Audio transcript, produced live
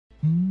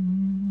Hey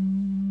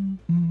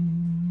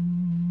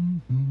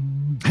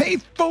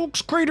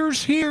folks,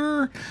 Craters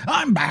here.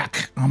 I'm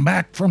back. I'm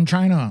back from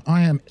China.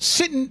 I am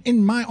sitting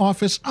in my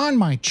office on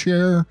my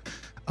chair.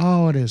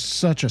 Oh, it is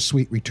such a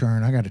sweet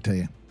return, I got to tell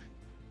you.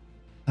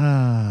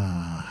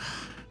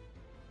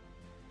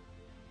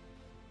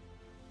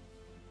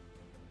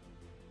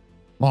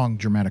 Long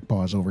dramatic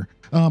pause over.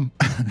 I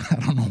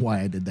don't know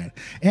why I did that.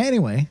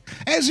 Anyway,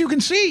 as you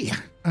can see,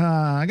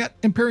 I got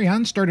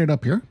Empyrion started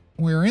up here.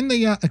 We're in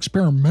the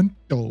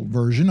experimental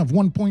version of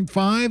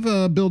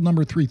 1.5, build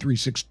number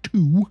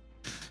 3362.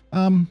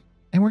 And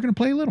we're going to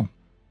play a little.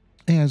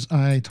 As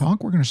I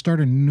talk, we're going to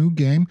start a new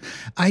game.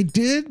 I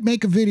did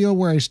make a video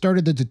where I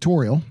started the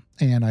tutorial,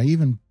 and I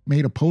even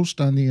made a post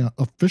on the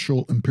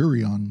official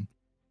Empyrion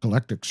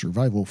Galactic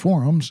Survival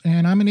forums,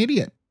 and I'm an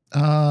idiot.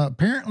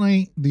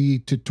 Apparently, the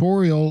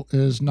tutorial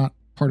is not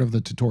part of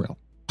the tutorial.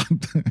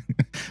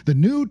 The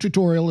new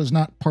tutorial is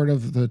not part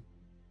of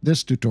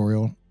this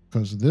tutorial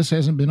because this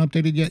hasn't been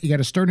updated yet. You got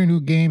to start a new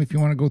game if you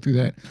want to go through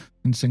that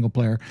in single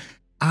player.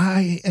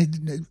 I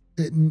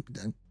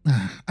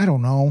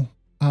don't know.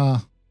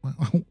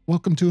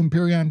 Welcome to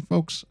Empyrion,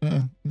 folks.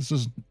 This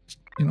is,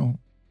 you know,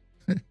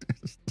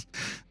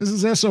 this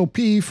is SOP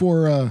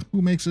for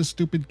who makes this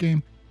stupid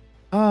game.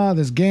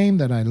 This game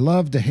that I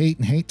love to hate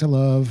and hate to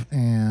love,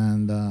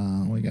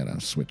 and we got to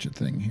switch a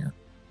thing here.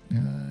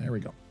 There we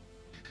go.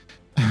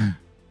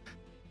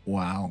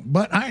 Wow.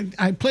 But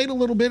I played a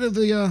little bit of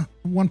the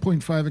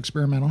 1.5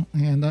 experimental,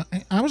 and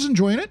I was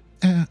enjoying it.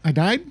 I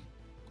died,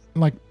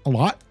 like, a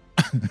lot.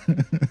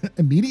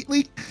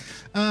 Immediately.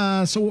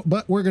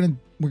 But we're gonna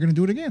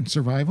do it again.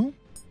 Survival.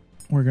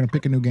 We're gonna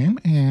pick a new game,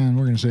 and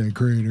we're gonna say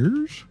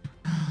Craters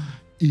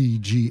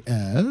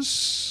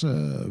EGS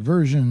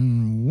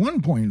version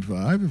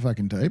 1.5, if I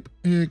can type,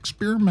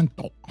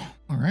 experimental.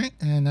 All right,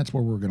 and that's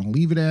where we're gonna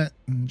leave it at,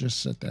 and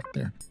just set that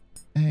there.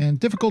 And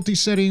difficulty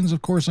settings,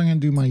 of course, I'm gonna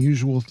do my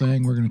usual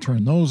thing. We're gonna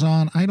turn those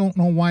on. I don't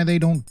know why they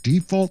don't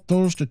default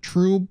those to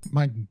true.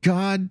 My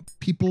God,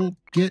 people,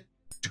 get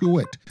to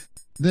it.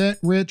 That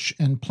rich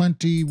and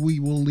plenty, we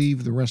will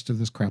leave the rest of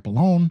this crap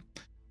alone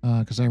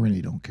because I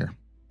really don't care.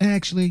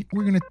 Actually,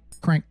 we're going to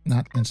crank,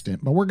 not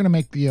instant, but we're going to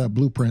make the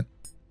blueprint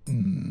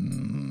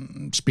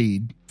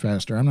speed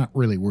faster. I'm not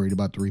really worried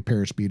about the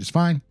repair speed. It's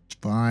fine. It's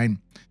fine.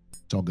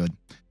 It's all good.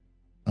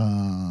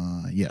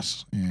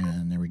 Yes.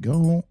 And there we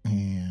go.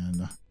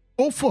 And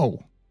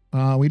OFO.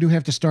 We do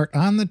have to start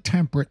on the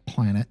temperate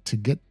planet to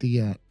get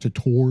the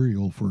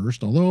tutorial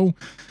first, although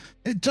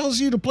it tells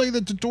you to play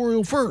the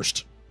tutorial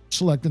first.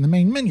 Select in the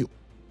main menu.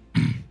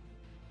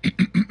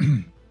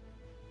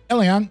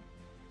 Elion.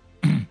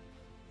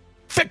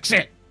 Fix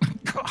it.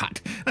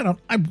 God,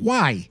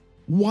 why?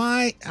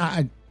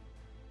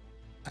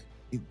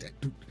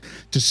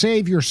 To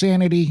save your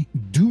sanity,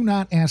 do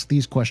not ask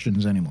these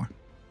questions anymore.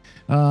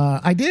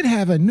 I did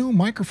have a new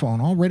microphone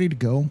all ready to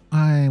go.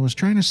 I was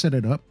trying to set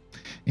it up,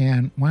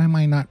 and why am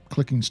I not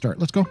clicking start?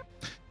 Let's go.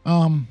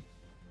 I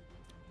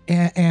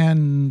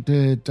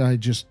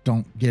just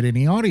don't get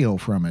any audio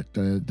from it.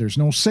 There's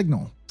no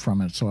signal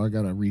from it, so I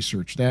got to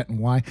research that and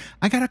why.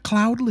 I got a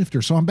cloud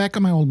lifter, so I'm back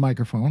on my old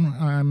microphone.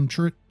 I'm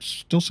sure it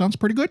still sounds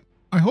pretty good,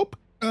 I hope.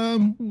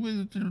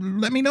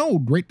 Let me know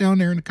right down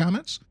there in the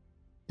comments,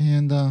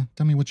 and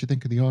tell me what you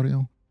think of the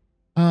audio.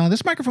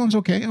 This microphone's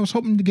okay. I was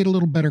hoping to get a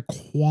little better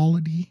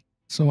quality,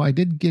 so I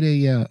did get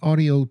a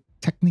Audio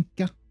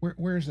Technica.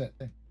 Where is that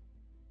thing?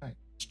 All right,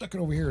 stuck it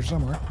over here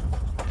somewhere.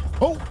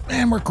 Oh,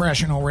 and we're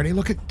crashing already.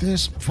 Look at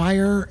this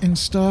fire and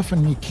stuff,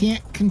 and you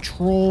can't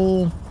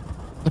control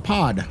the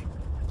pod.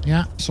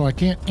 Yeah, so I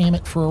can't aim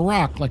it for a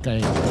rock like I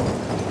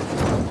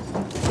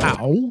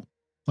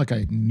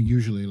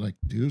usually like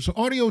to do. So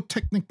Audio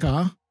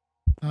Technica,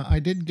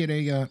 I did get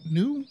a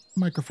new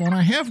microphone.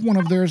 I have one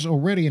of theirs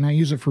already, and I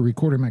use it for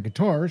recording my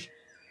guitars.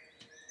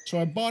 So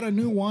I bought a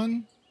new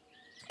one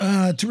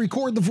to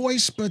record the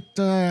voice, but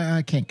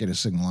I can't get a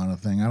signal on the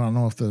thing. I don't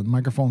know if the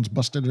microphone's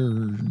busted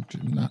or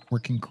not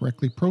working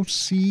correctly.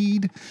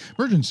 Proceed.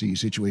 Emergency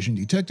situation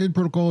detected.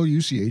 Protocol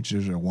UCH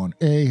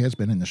 01A has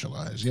been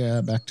initialized.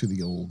 Yeah, back to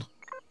the old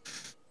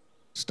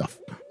stuff.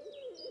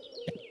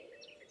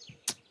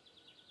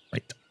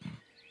 Right.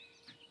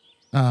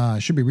 I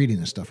should be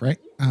reading this stuff, right?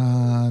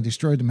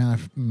 Destroyed the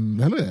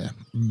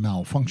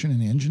malfunction in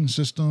the engine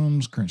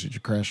systems. Current stage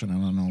of crash on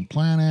an unknown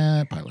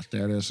planet. Pilot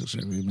status.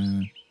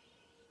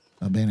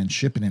 Abandoned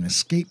ship in an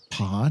escape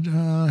pod.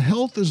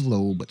 Health is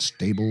low but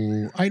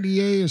stable.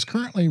 IDA is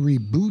currently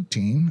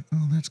rebooting.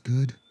 Oh, that's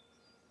good.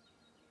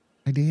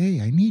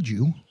 IDA, I need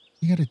you.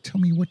 You got to tell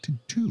me what to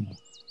do.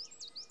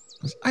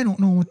 Because I don't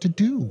know what to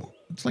do.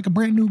 It's like a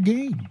brand new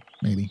game.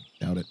 Maybe.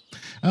 Doubt it.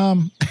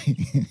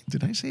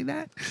 Did I say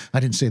that? I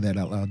didn't say that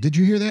out loud. Did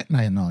you hear that?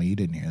 No, you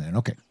didn't hear that.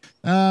 Okay.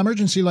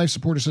 Emergency life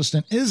support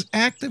assistant is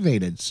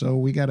activated. So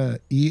we got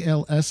a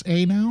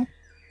ELSA now.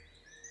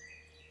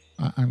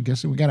 I'm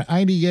guessing we got an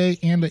IDA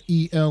and an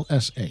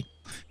ELSA.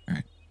 All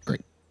right,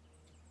 great.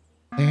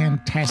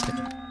 Fantastic.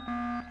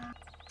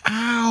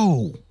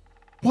 Ow!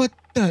 What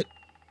the?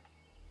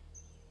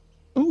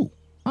 Oh,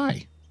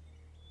 hi.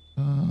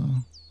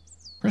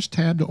 Press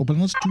tab to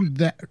open. Let's do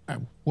that.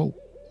 Whoa.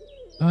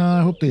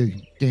 I hope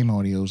the game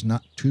audio is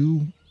not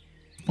too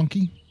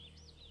funky.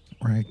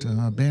 Right.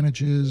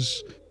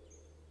 Bandages.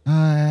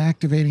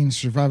 Activating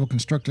survival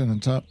constructed on the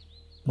top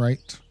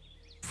right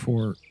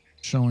for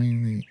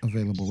showing the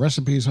available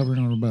recipes. Hovering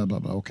on blah, blah,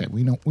 blah. Okay.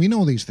 We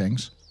know these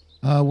things.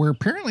 We're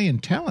apparently in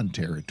Talon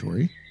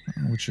territory,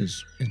 which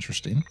is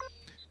interesting.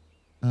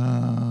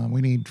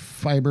 We need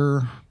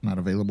fiber. Not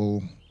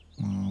available.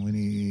 We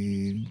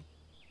need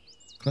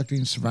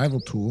collecting survival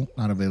tool.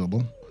 Not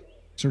available.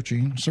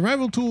 Searching.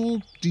 Survival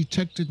tool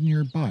detected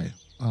nearby.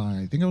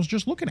 I think I was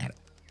just looking at it.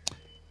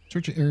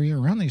 Search an area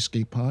around the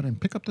escape pod and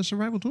pick up the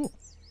survival tool.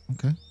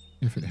 Okay.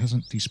 If it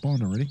hasn't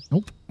despawned already.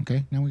 Nope.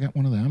 Okay. Now we got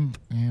one of them.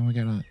 And we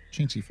got a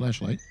chintzy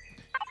flashlight.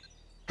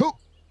 Oh!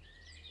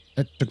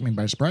 That took me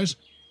by surprise.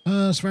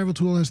 Survival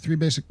tool has 3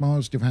 basic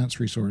modes. Defense,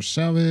 resource,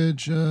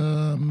 salvage.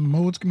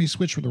 Modes can be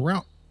switched with a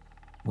route.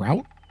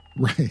 Route?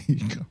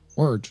 Right.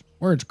 Words,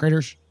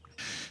 craters.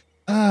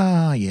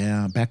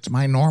 Yeah, back to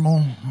my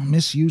normal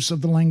misuse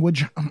of the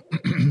language.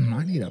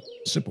 I need a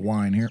sip of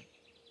wine here.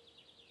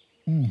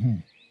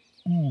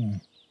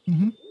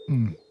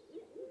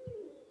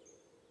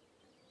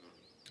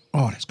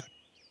 Oh, that's good.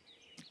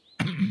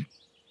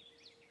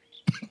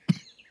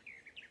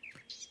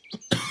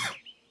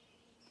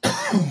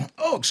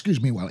 Oh,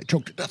 excuse me while I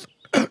choked to death.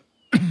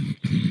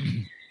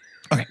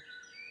 Okay.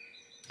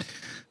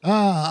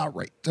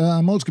 Right.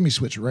 Modes can be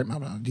switched, right?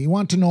 Do you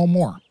want to know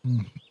more?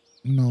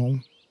 No,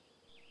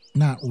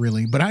 not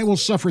really, but I will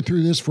suffer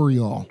through this for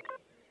y'all.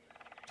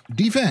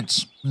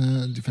 Defense.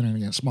 Defending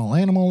against small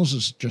animals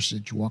is just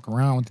that you walk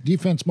around with the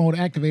defense mode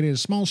activated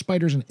as small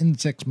spiders and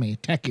insects may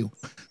attack you.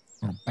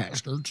 Little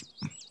bastards.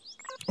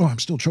 Oh, I'm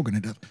still choking to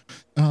death.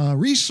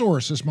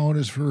 Resources mode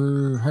is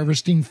for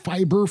harvesting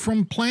fiber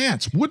from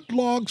plants, wood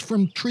logs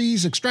from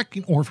trees,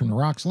 extracting ore from the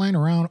rocks lying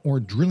around, or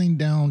drilling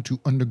down to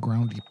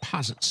underground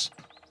deposits.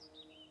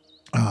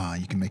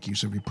 You can make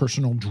use of your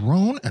personal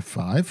drone,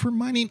 F5, for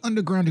mining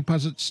underground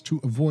deposits to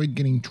avoid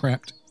getting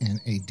trapped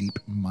in a deep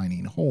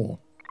mining hole.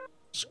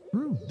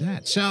 Screw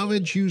that.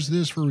 Salvage, use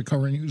this for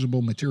recovering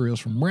usable materials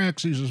from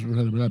wrecks.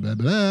 Blah, blah, blah,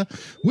 blah.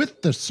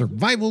 With the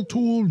survival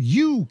tool,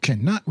 you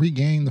cannot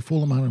regain the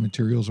full amount of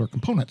materials or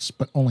components,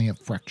 but only a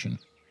fraction.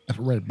 If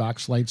a red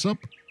box lights up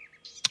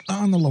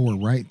on the lower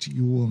right,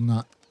 you will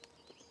not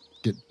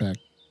get back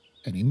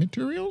any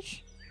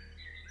materials.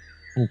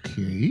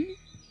 Okay.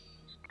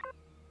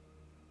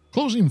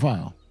 Closing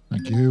file.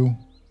 Thank you.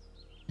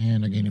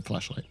 And I gain a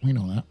flashlight. We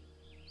know that.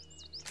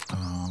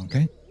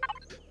 Okay.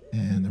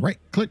 And the right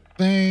click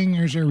thing,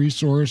 here's our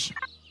resource.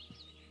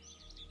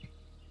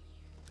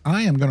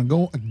 I am going to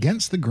go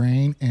against the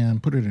grain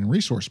and put it in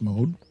resource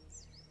mode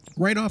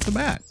right off the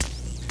bat.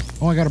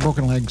 Oh, I got a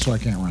broken leg, so I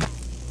can't run.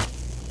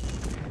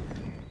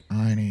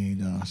 I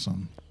need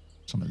some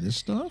of this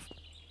stuff.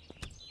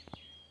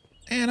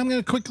 And I'm going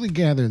to quickly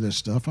gather this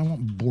stuff. I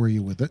won't bore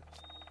you with it.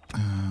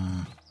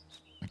 I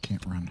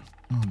can't run.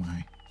 Oh,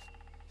 my.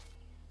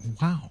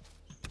 Wow.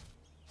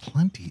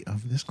 Plenty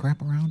of this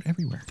crap around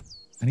everywhere.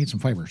 I need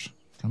some fibers.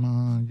 Come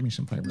on, give me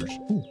some fibers.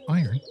 Ooh,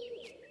 iron.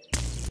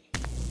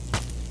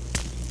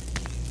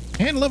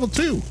 And level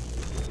 2.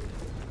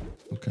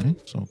 Okay,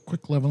 so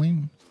quick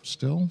leveling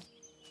still.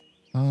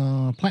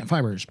 Plant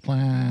fibers.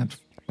 Plant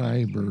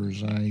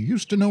fibers. I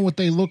used to know what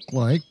they look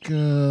like.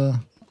 The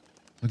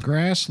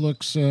grass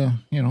looks,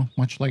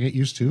 much like it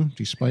used to,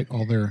 despite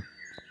all their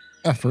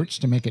efforts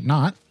to make it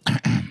not.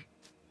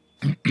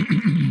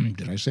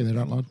 Did I say that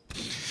out loud?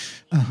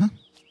 Uh-huh.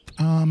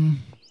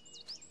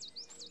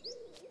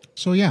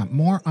 So yeah,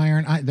 more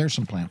iron. There's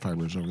some plant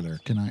fibers over there.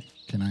 Can I?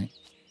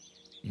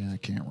 Yeah, I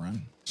can't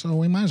run. So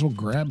we might as well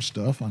grab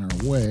stuff on our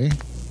way.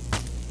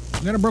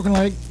 We got a broken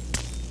leg.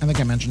 I think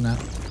I mentioned that.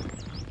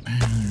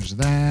 And there's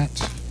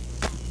that.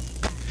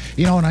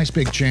 You know, a nice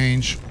big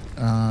change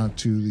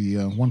to the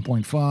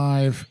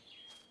 1.5.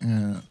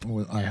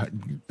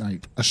 I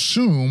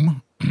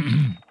assume,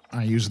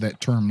 I use that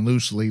term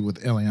loosely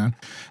with Elion.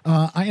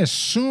 I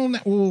assume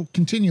that will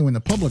continue in the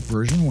public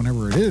version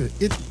whenever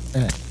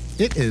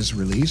it is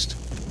released.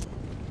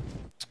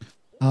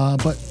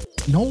 But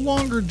no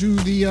longer do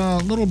the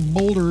little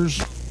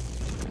boulders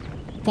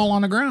fall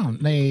on the ground.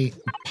 They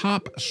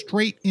pop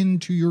straight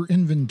into your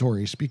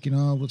inventory. Speaking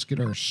of, let's get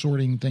our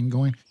sorting thing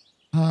going.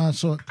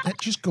 So that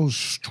just goes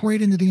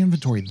straight into the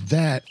inventory.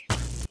 That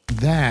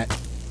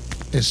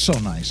is so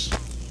nice.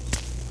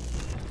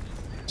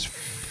 It's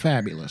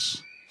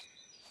fabulous.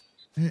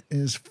 It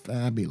is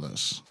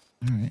fabulous.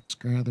 All right, let's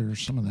gather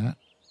some of that.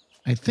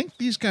 I think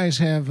these guys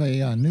have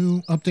a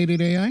new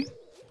updated AI.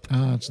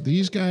 It's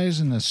these guys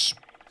and the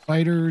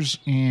spiders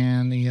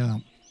and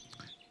the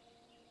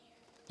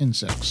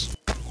insects.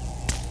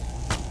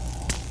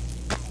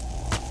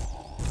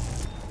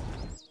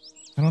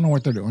 I don't know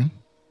what they're doing.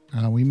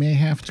 We may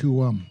have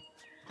to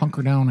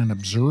hunker down and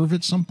observe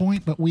at some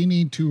point, but we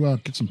need to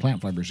get some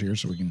plant fibers here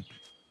so we can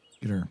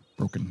get our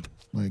broken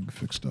leg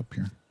fixed up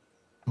here.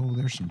 Oh,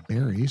 there's some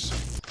berries.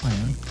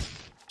 Iron.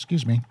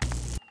 Excuse me.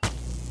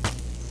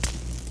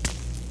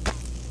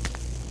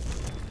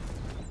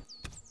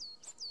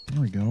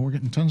 There we go. We're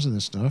getting tons of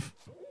this stuff.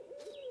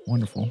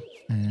 Wonderful.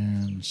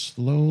 And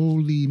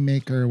slowly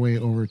make our way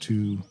over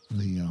to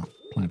the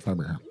plant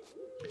fiber here.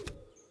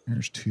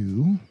 There's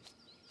 2.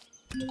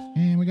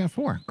 And we got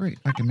 4. Great.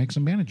 I can make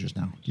some bandages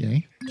now.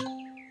 Yay.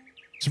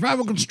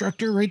 Survival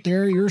constructor right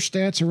there. Your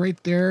stats are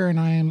right there. And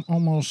I am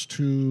almost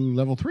to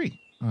level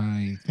 3,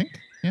 I think.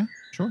 Yeah,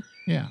 sure.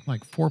 Yeah,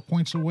 like 4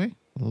 points away.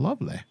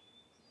 Lovely.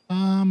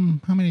 How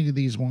many of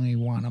these we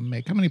want to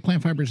make? How many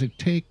plant fibers it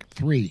take?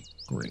 3.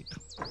 Great.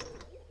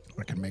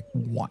 I can make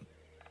 1.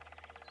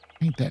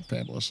 Ain't that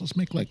fabulous? Let's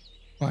make like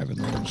 5 of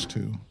those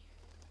too.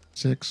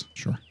 6.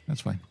 Sure. That's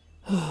fine.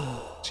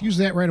 Let's use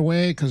that right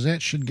away because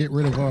that should get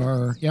rid of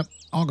our... Yep,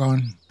 all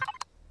gone.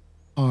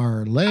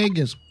 Our leg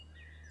is...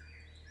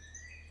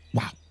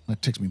 Wow,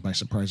 that takes me by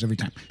surprise every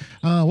time.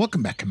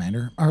 Welcome back,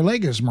 Commander. Our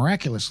leg is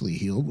miraculously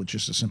healed with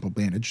just a simple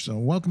bandage. So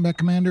welcome back,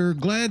 Commander.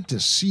 Glad to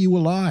see you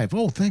alive.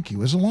 Oh, thank you.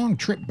 It was a long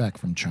trip back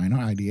from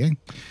China, IDA.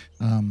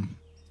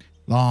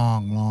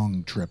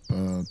 Long trip.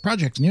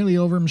 Project's nearly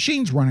over.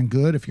 Machine's running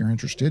good if you're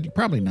interested. You're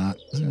probably not.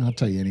 I'll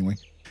tell you anyway.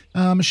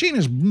 Machine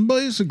is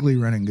basically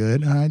running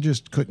good. I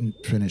just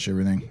couldn't finish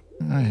everything.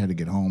 I had to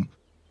get home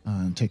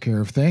and take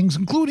care of things,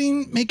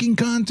 including making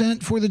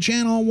content for the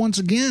channel once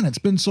again. It's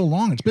been so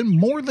long. It's been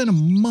more than a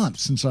month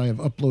since I have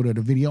uploaded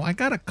a video. I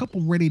got a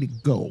couple ready to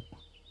go.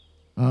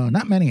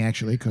 Not many,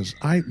 actually, because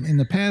in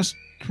the past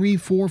 3,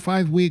 4,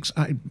 5 weeks,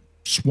 I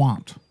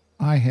swamped.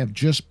 I have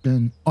just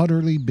been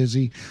utterly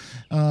busy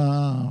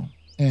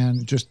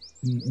and just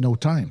no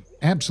time.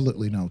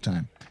 Absolutely no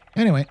time.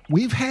 Anyway,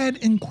 we've had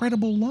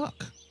incredible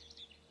luck.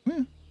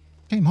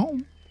 Came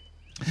home.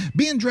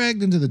 Being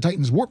dragged into the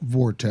Titan's warp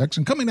vortex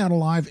and coming out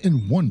alive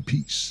in one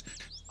piece.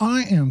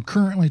 I am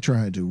currently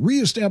trying to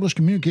reestablish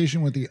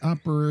communication with the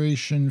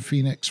Operation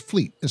Phoenix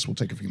fleet. This will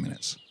take a few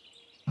minutes.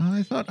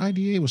 I thought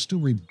IDA was still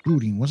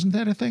rebooting. Wasn't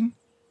that a thing?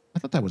 I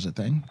thought that was a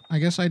thing. I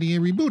guess IDA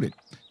rebooted.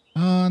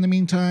 In the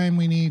meantime,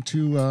 we need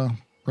to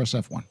press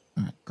F1. All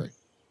right, great.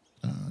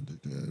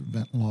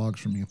 Event logs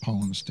from the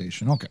Apollon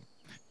station. Okay,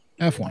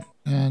 F1.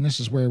 And this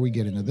is where we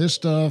get into this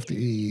stuff.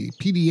 The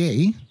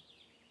PDA,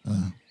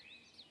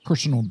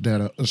 Personal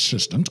Data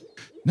Assistant,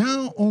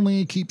 now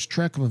only keeps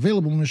track of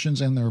available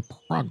missions and their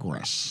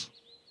progress,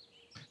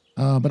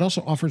 but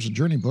also offers a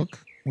journey book,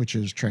 which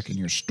is tracking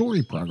your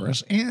story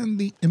progress, and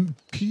the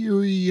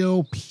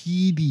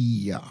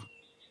Empyriopedia.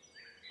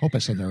 Hope I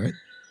said that right.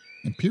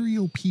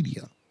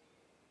 Empyriopedia.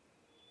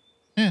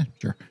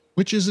 Sure.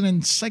 Which is an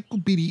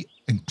encyclopedia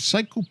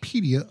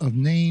of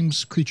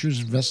names, creatures,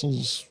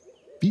 vessels,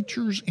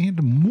 features,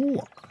 and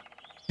more.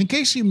 In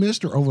case you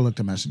missed or overlooked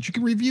a message, you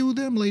can review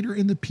them later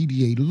in the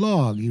PDA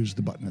log. Use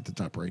the button at the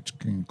top right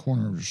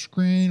corner of the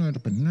screen, right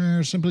up in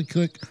there. Simply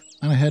click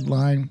on a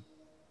headline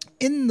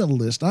in the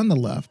list on the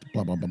left,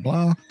 blah, blah,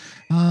 blah,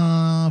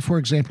 blah. For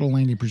example,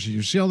 landing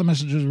procedure. See all the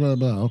messages, blah,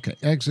 blah. Okay,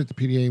 exit the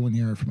PDA when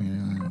you're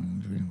familiar.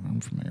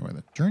 I'm familiar with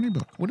it. Journey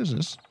book. What is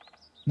this?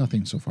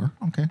 Nothing so far.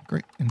 Okay,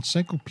 great.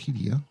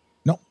 Encyclopedia.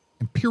 No,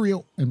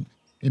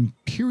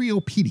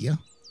 Empyriopedia.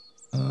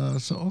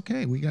 So,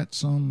 okay, we got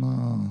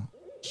some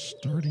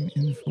starting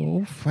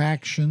info,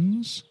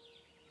 factions.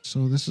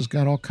 So this has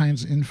got all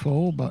kinds of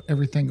info about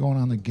everything going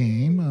on in the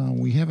game.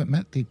 We haven't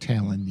met the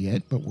Talon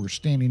yet, but we're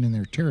standing in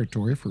their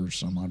territory for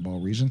some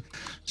oddball reason.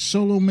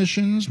 Solo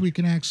missions we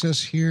can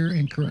access here,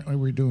 and currently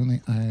we're doing the...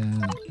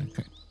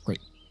 okay, great.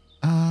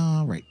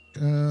 Right.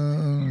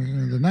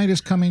 The night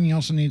is coming. You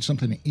also need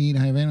something to eat.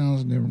 I have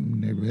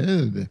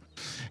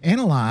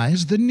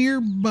analyzed the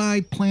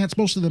nearby plants.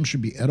 Most of them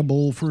should be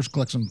edible. First,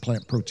 collect some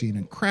plant protein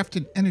and craft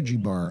an energy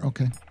bar.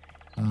 Okay.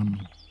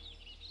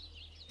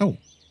 Oh,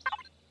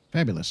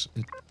 fabulous.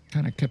 It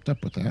kind of kept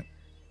up with that,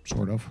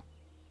 sort of.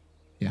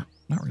 Yeah,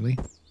 not really,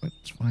 but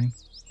it's fine.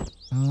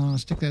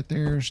 Stick that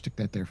there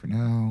for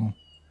now.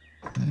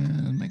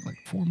 And make like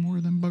 4 more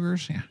of them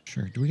buggers. Yeah,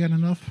 sure. Do we got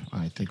enough?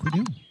 I think we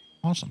do.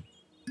 Awesome.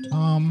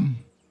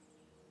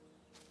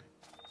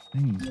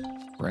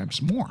 Grab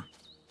some more.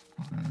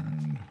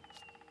 And,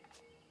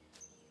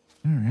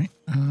 all right.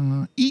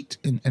 Eat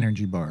an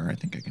energy bar. I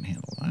think I can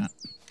handle that.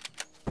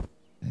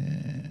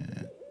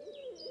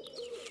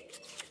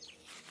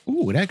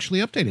 Ooh, it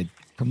actually updated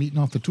from eating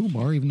off the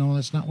toolbar, even though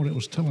that's not what it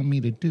was telling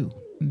me to do.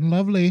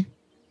 Lovely.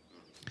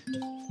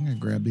 I'm going to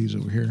grab these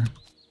over here.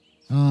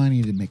 Oh, I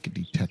need to make a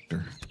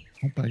detector.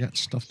 Hope I got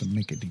stuff to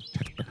make a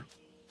detector.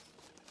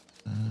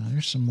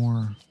 There's some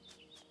more.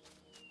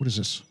 What is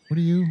this? What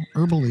are you?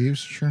 Herbal leaves.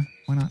 Sure.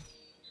 Why not?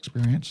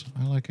 Experience.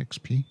 I like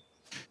XP.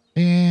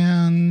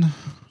 And,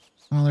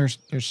 oh, there's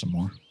some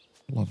more.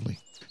 Lovely.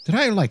 Did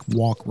I, like,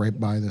 walk right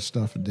by this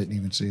stuff and didn't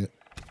even see it?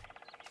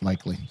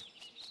 Likely.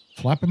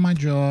 Flopping my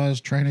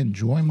jaws, trying to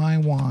enjoy my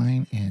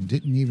wine, and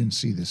didn't even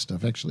see this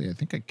stuff. Actually, I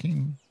think I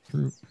came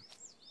through.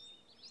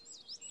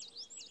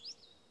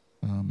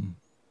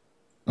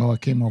 Oh, I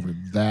came over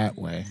that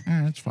way.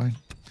 That's fine.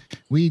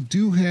 We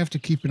do have to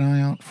keep an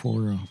eye out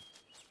for,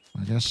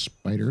 I guess,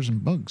 spiders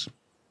and bugs.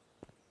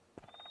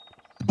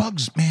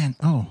 Bugs, man.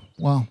 Oh,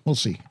 well, we'll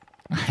see.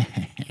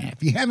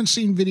 If you haven't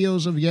seen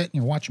videos of it yet and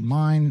you're watching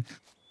mine,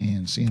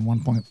 and seeing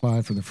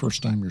 1.5 for the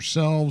first time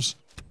yourselves.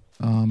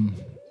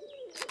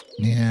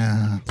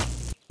 Yeah.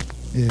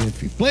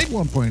 If you played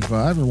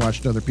 1.5 or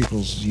watched other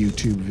people's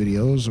YouTube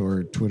videos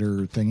or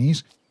Twitter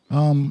thingies,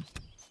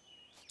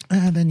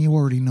 then you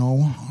already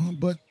know.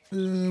 But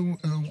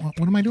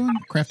what am I doing?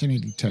 Crafting a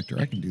detector.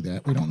 I can do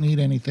that. We don't need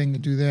anything to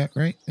do that,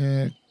 right?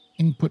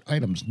 Input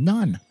items.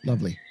 None.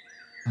 Lovely.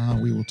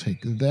 We will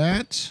take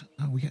that.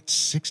 We got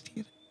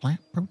 60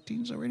 plant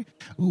proteins already.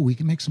 Oh, we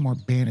can make some more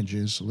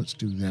bandages. So let's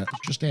do that.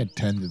 Let's just add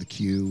 10 to the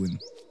queue,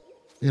 and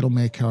it'll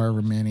make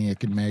however many it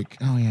can make.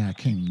 Oh, yeah, it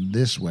came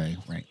this way.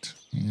 Right.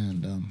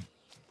 And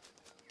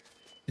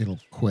it'll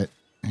quit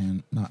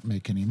and not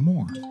make any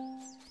more.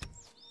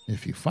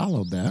 If you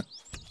followed that,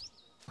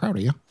 proud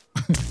of you.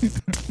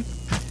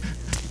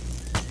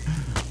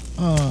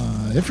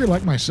 If you're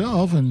like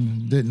myself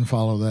and didn't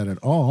follow that at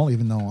all,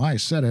 even though I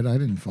said it, I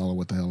didn't follow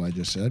what the hell I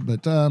just said.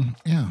 But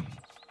yeah,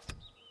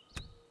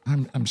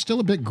 I'm still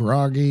a bit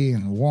groggy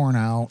and worn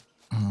out.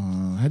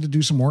 I had to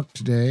do some work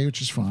today,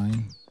 which is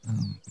fine.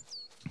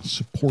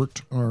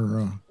 Support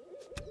our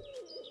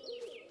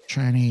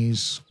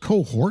Chinese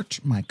cohort.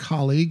 My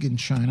colleague in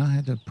China, I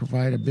had to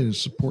provide a bit of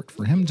support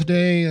for him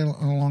today,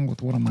 along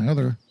with one of my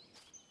other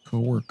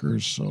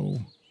co-workers. So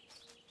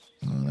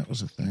that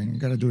was a thing.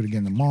 Got to do it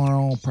again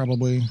tomorrow,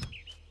 probably.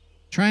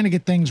 Trying to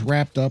get things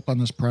wrapped up on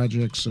this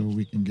project so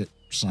we can get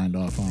signed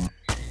off on it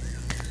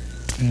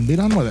and be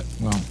done with it.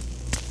 Well,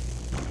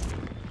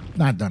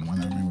 not done with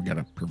it. I mean, we got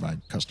to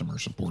provide customer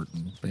support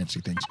and fancy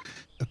things.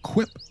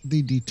 Equip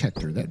the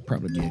detector. That'd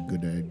probably be a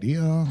good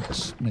idea.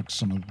 Let's make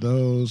some of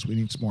those. We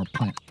need some more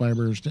plant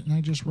fibers. Didn't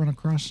I just run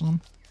across some?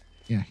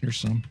 Yeah, here's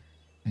some.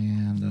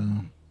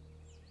 And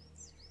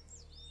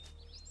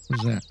what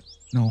is that?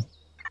 No.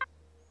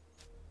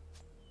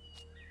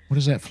 What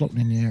is that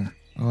floating in the air?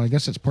 Oh, I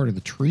guess it's part of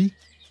the tree.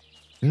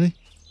 Really?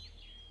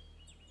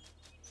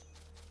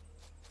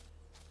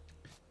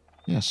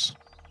 Yes.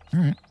 All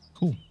right.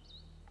 Cool.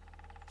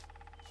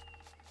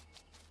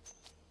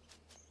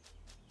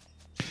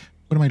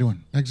 What am I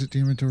doing? Exit the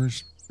inventory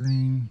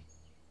screen.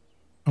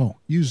 Oh,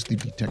 use the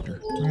detector.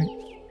 Right.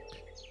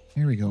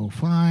 Here we go.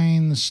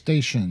 Find the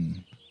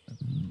station.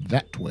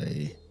 That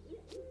way.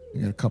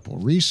 We got a couple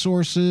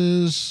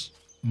resources.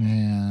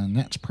 And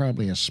that's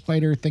probably a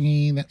spider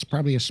thingy. That's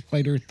probably a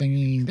spider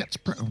thingy. That's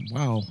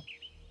wow.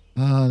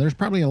 There's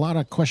probably a lot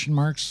of question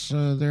marks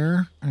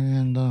there,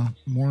 and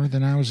more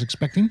than I was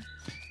expecting.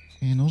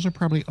 And those are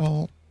probably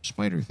all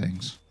spider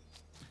things.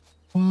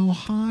 Well,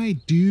 hi,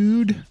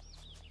 dude.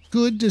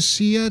 Good to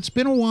see you. It's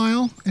been a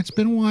while. It's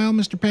been a while,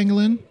 Mr.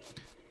 Pangolin.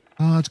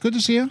 It's good to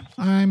see you.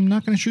 I'm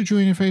not going to shoot you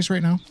in your face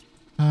right now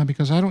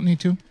because I don't need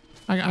to.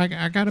 I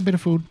got a bit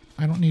of food.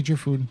 I don't need your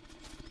food.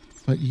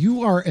 But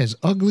you are as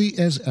ugly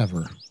as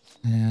ever.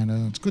 And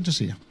it's good to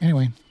see you.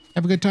 Anyway,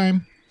 have a good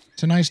time.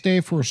 It's a nice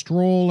day for a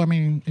stroll. I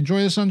mean,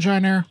 enjoy the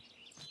sunshine there.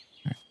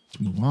 All right, let's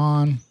move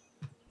on.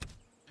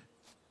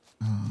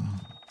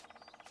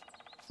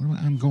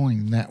 I'm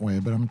going that way,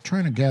 but I'm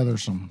trying to gather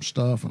some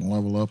stuff and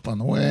level up on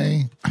the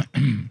way.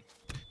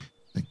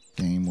 The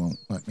game won't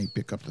let me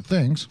pick up the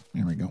things.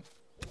 There we go.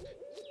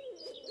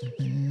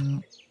 Yeah.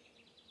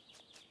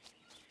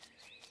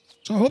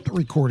 So I hope the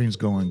recording's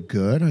going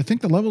good. I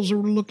think the levels are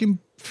looking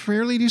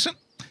fairly decent.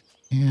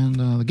 And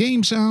the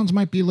game sounds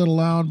might be a little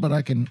loud, but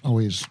I can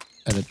always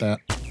edit that.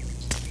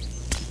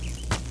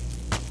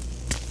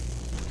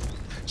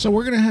 So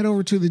we're going to head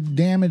over to the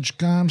damaged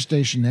comm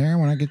station there.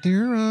 When I get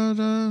there,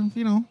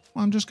 you know,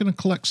 I'm just going to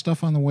collect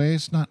stuff on the way.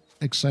 It's not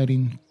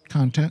exciting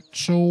content.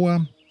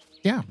 So,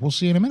 yeah, we'll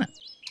see you in a minute.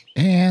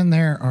 And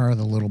there are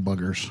the little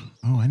buggers.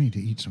 Oh, I need to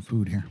eat some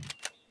food here.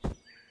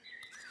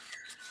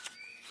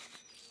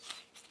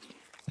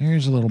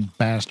 There's the little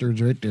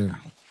bastards right there.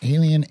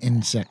 Alien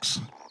insects.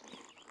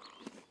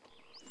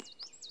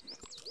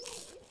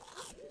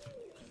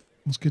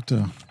 Let's get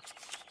to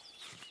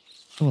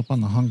fill up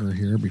on the hunger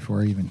here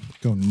before I even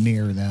go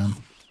near them.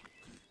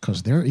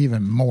 Because they're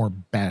even more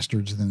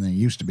bastards than they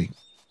used to be.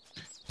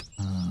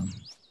 I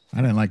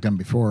didn't like them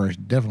before. I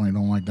definitely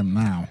don't like them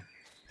now.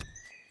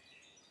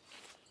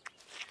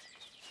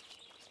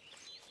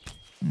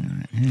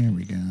 Alright, here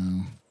we go.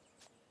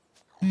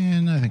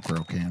 And I think we're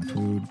okay on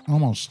food.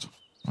 Almost.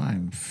 I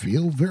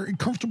feel very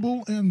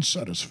comfortable and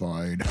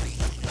satisfied.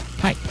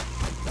 Hi.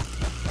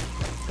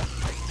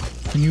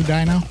 Can you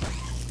die now?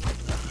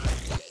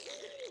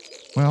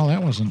 Well,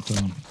 that wasn't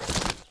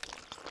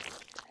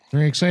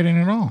very exciting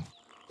at all.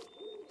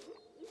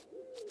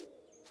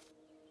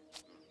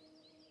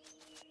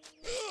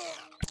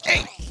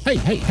 Hey.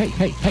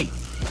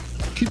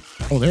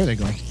 Oh, there they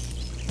go.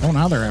 Oh,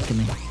 now they're after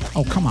me.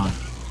 Oh, come on.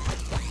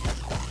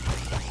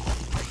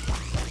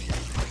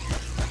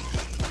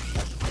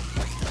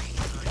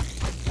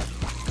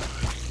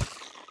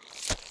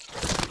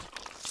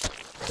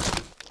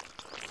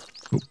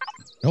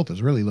 Health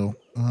is really low.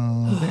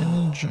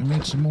 Bandage. I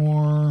made some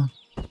more.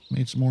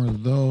 Made some more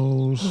of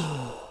those.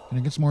 Can I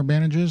get some more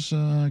bandages?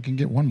 I can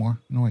get one more.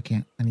 No, I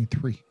can't. I need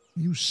 3.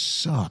 You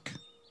suck.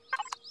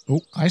 Oh,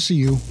 I see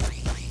you.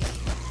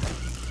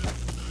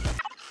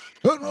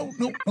 Oh, no,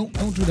 no, no,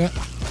 don't do that.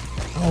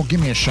 Oh,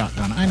 give me a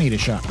shotgun. I need a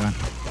shotgun.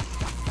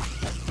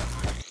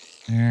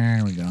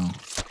 There we go.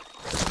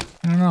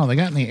 I don't know. They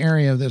got in the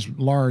area of this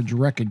large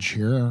wreckage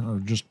here,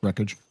 or just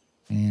wreckage,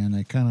 and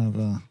they kind of,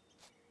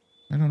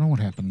 I don't know what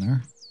happened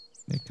there.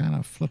 They kind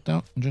of flipped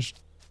out and just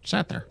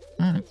sat there.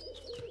 All right.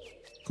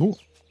 Cool.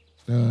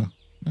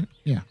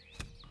 Yeah.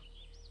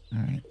 All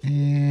right.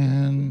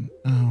 And,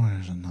 oh,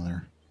 there's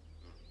another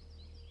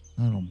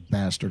little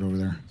bastard over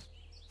there.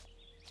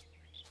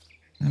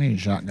 I need a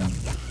shotgun.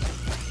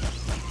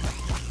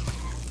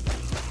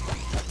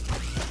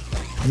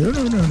 No,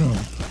 no, no, no.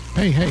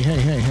 Hey, hey, hey,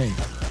 hey, hey.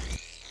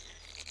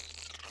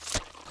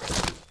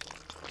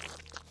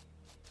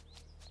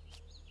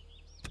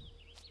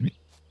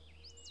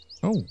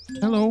 Oh,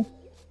 hello.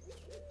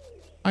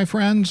 Hi,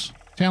 friends.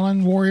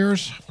 Talon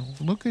warriors.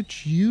 Look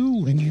at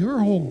you and your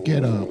whole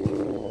get-up.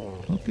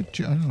 Look at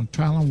you. I don't know,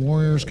 Talon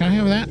warriors. Can I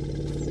have that?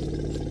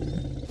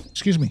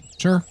 Excuse me,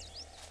 sir.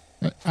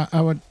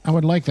 I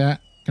would like that.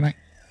 Can I?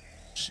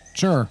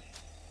 Sir,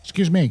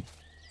 excuse me.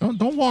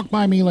 Don't walk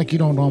by me like you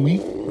don't know me.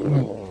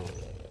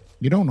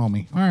 You don't know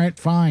me. All right,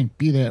 fine.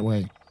 Be that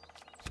way.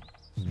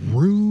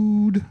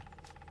 Rude.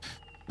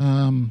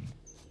 All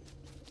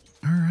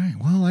right.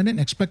 Well, I didn't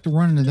expect to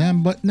run into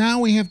them, but now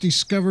we have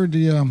discovered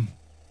the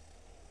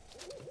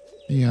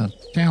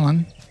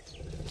Talon.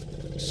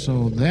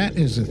 So that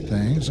is a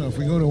thing. So if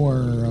we go to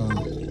our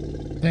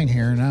thing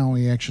here, now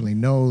we actually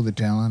know the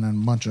Talon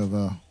and a bunch of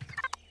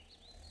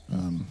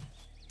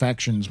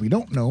factions we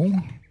don't know.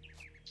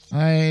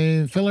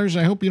 Fillers,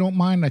 I hope you don't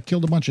mind. I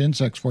killed a bunch of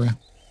insects for you.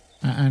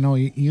 I know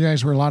you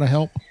guys were a lot of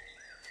help.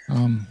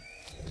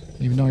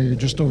 Even though you're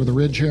just over the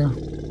ridge here.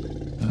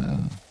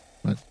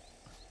 But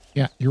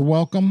yeah, you're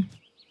welcome.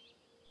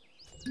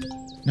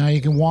 Now you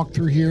can walk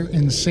through here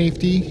in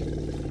safety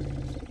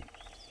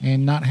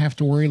and not have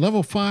to worry.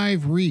 Level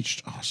 5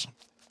 reached. Awesome.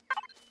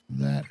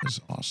 That is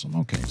awesome.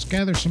 Okay, let's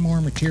gather some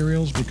more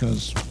materials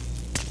because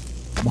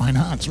why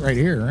not? It's right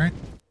here, right?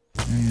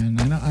 And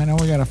I know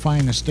we got to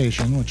find the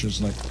station, which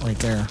is like right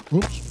there.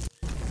 Oops.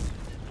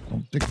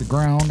 Don't dig the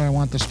ground. I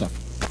want the stuff.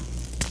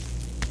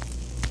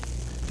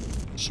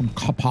 Some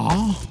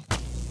copper.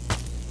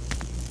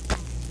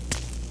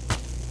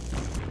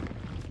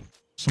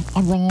 Some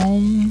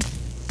iron.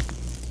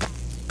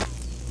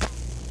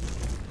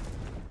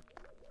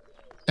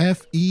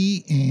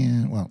 FE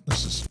and, well,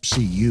 this is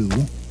CU.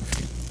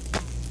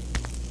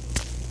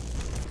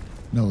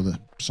 No, the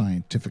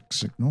scientific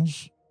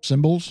symbols.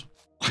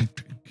 I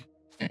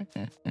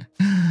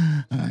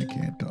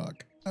can't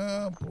talk.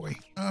 Oh, boy.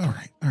 All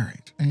right, all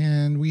right.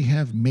 And we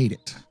have made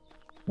it.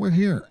 We're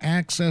here.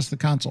 Access the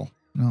console.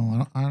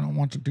 No, I don't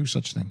want to do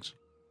such things.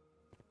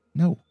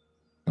 No,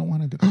 don't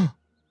want to do.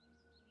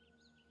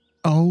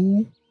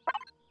 Oh,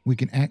 we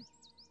can act.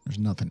 There's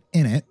nothing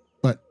in it,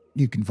 but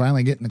you can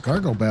finally get in the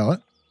cargo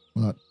ballot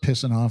without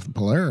pissing off the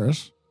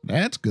Polaris.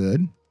 That's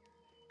good.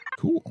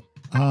 Cool.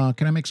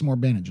 Can I make some more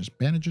bandages?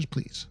 Bandages,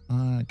 please.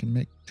 I can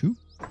make 2.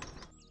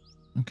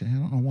 Okay, I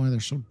don't know why they're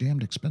so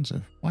damned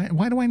expensive.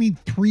 Why do I need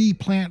 3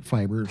 plant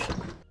fibers?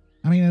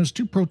 I mean, it was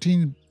 2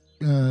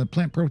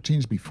 plant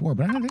proteins before,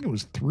 but I don't think it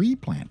was 3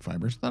 plant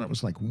fibers. I thought it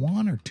was like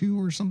 1 or 2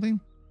 or something.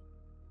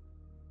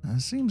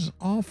 It seems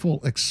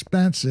awful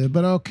expensive,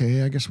 but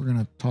okay, I guess we're going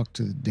to talk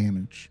to the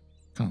damage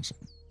console.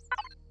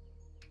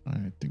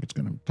 I think it's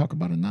going to talk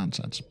about a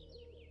nonsense.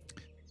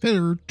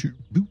 Failure to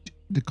boot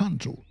the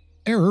console.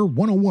 Error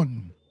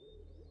 101.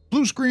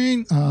 Blue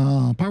screen,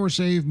 power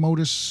save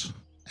modus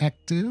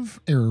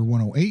active. Error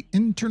 108.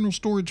 Internal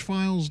storage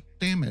files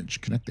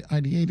damaged. Connect the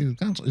IDE to the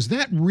console. Is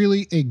that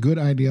really a good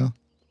idea?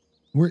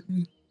 Why?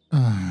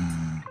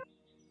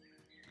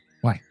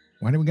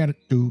 Why do we got to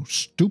do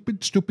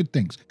stupid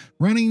things?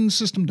 Running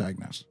system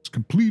diagnostics.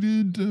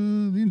 Completed.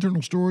 The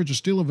internal storage is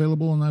still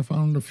available, and I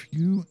found a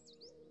few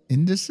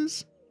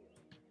indices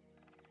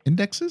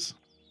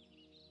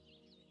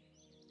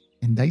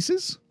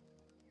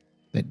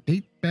that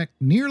date back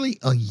nearly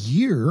a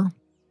year.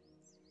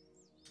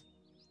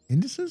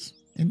 Indices?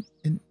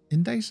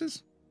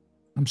 Indices?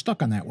 I'm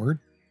stuck on that word.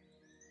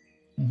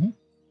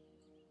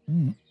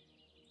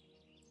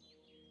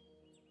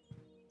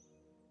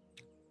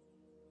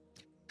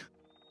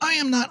 I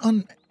am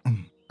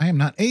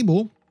not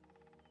able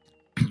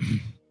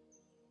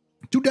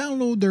to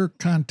download their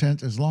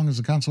content as long as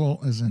the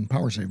console is in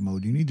power save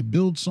mode. You need to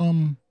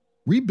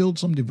rebuild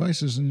some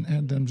devices and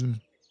add them to.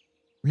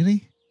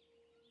 Really?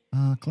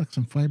 Collect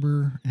some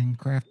fiber and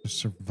craft a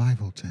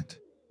survival tent.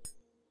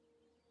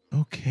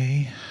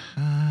 Okay.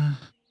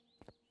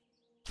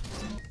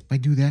 If I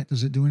do that,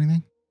 does it do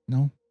anything?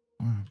 No?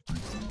 Fine.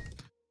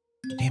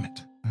 Damn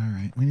it. All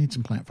right. We need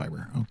some plant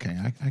fiber. Okay.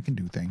 I can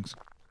do things.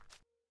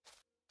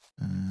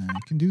 I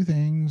can do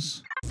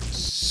things.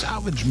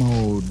 Salvage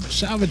mode.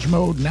 Salvage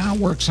mode now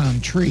works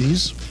on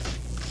trees.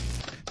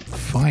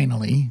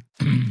 Finally.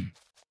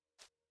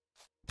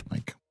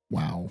 Like,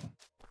 wow.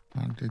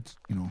 It's,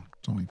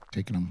 it's only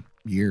taken them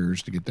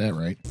years to get that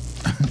right.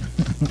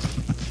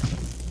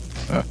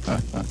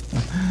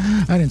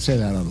 I didn't say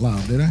that out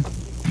loud, did I?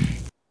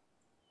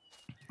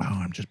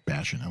 Oh, I'm just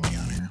bashing Ellie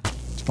on here.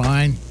 It's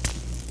fine.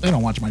 They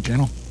don't watch my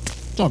channel.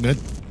 It's all good.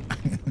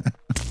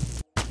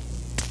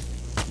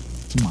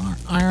 Some more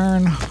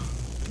iron.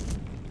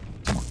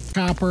 Some more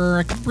copper.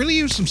 I could really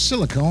use some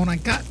silicone. I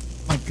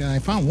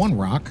found one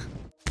rock.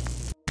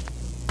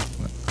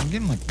 But I'm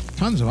getting like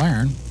tons of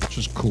iron, which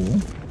is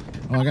cool.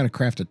 Oh, I got to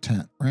craft a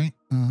tent, right?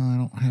 I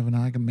don't have an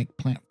eye. I can make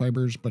plant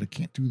fibers, but I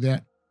can't do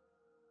that.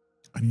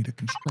 I need a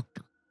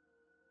constructor.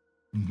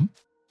 Mm-hmm.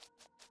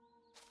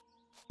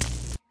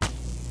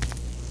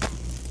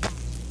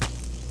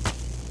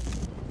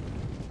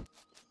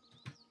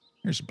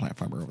 Here's some plant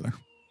fiber over there.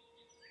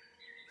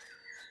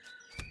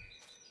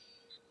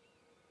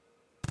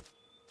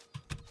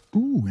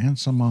 Ooh, and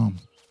some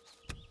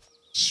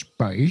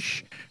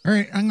spice. All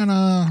right, I'm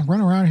gonna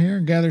run around here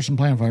and gather some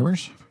plant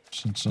fibers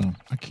since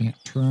I can't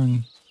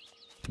turn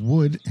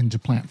wood into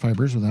plant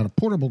fibers without a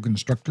portable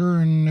constructor,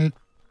 and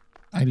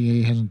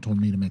IDA hasn't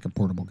told me to make a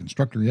portable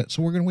constructor yet,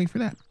 so we're gonna wait for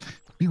that.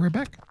 Be right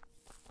back.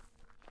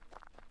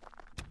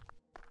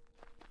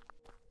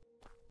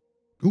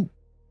 Ooh,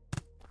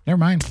 never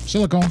mind.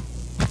 Silicone.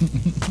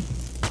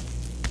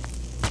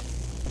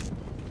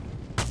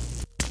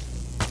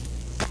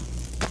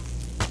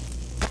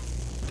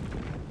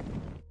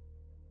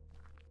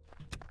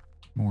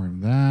 More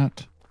of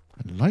that.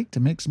 I'd like to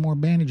make some more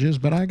bandages,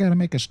 but I gotta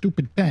make a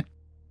stupid tent.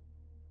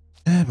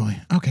 Oh boy.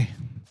 Okay.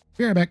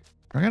 Be right back.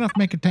 Do I got enough to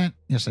make a tent?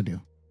 Yes, I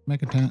do.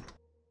 Make a tent.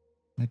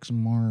 Make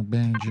some more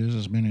bandages,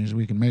 as many as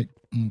we can make,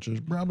 which is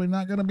probably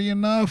not gonna be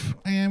enough.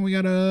 And we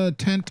got a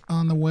tent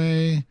on the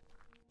way.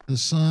 The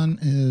sun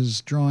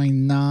is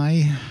drawing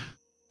nigh.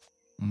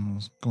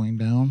 It's going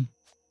down.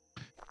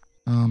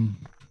 So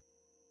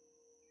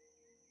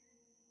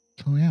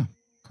yeah,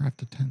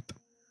 craft a tent.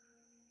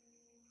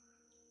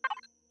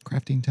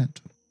 Crafting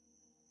tent.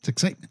 It's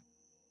excitement.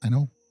 I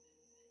know.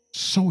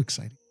 So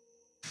exciting.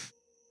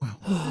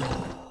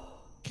 Wow.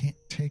 Can't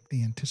take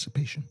the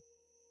anticipation.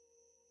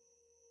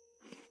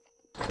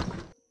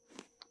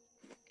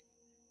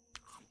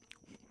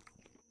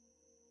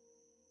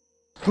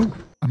 Oh,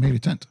 I made a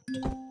tent.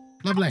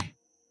 Lovely.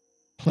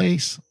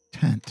 Place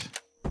tent.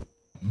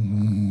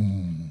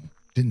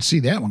 Didn't see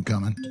that one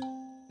coming.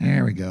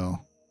 There we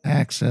go.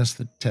 Access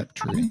the tep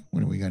tree.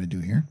 What do we got to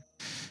do here?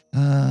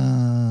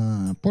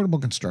 Portable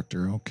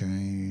constructor. Okay.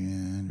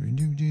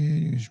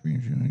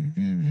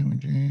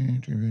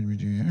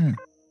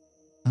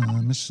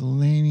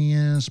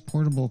 Miscellaneous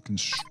portable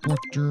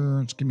constructor.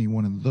 Let's give me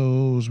one of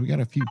those. We got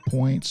a few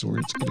points, so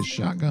let's get a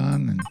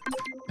shotgun and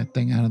that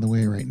thing out of the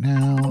way right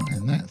now,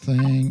 and that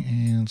thing,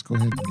 and let's go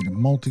ahead and get a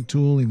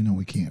multi-tool, even though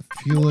we can't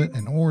fuel it,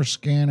 an ore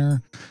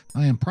scanner.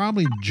 I am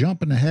probably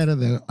jumping ahead of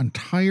the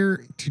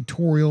entire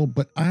tutorial,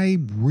 but I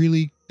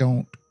really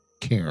don't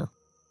care. All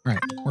right,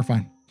 we're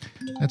fine.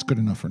 That's good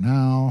enough for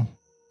now.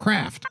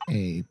 Craft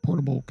a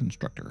portable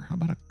constructor. How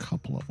about a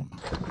couple of them?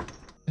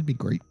 That'd be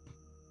great.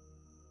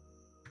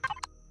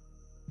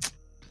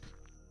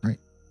 All right,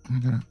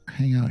 I'm gonna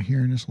hang out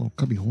here in this little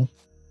cubby hole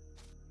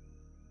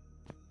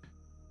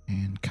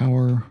and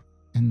cower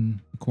in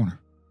the corner.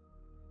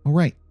 All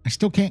right, I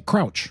still can't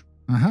crouch.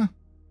 The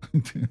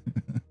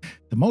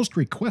most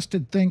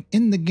requested thing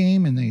in the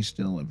game, and they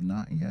still have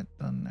not yet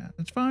done that.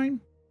 It's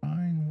fine.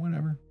 Fine,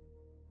 whatever.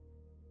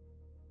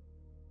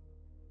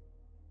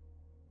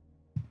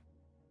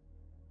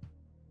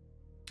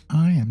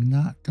 I am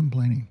not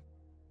complaining.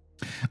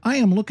 I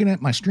am looking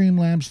at my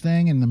Streamlabs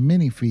thing and the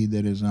mini feed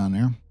that is on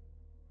there.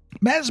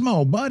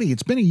 Mesmo, buddy,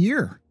 it's been a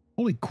year.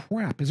 Holy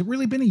crap. Has it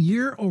really been a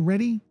year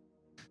already?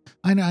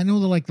 I know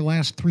that like the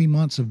last 3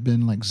 months have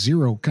been like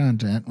zero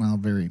content. Well,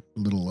 very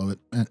little of it.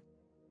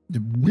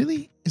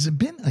 Really? Has it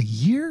been a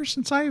year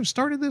since I have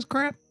started this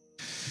crap?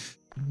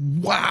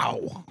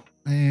 Wow.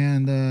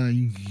 And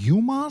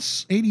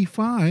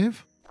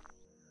Yumas85,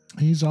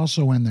 he's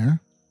also in there.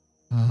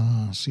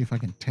 See if I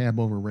can tab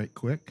over right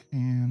quick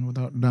and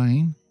without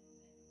dying.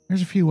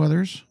 There's a few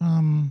others.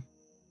 And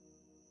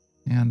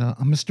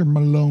Mr.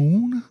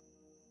 Malone.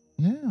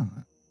 Yeah.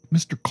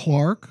 Mr.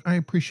 Clark, I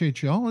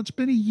appreciate y'all. It's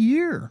been a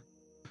year.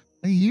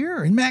 A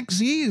year. And Max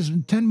Z is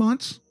 10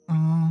 months.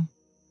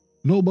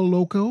 Lobo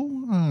Loco,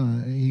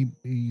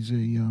 he's a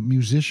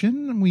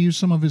musician, and we use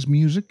some of his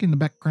music in the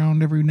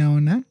background every now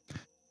and then.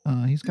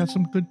 He's got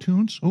some good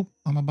tunes. Oh,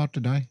 I'm about to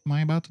die. Am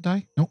I about to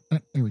die? Nope.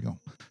 There we go.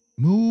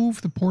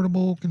 Move the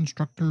portable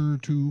constructor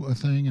to a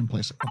thing and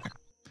place it. Okay.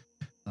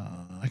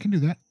 I can do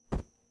that.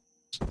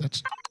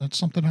 That's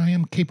something I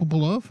am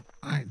capable of.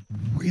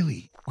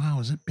 Wow,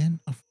 has it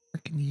been a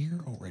freaking year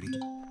already?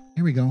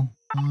 Here we go.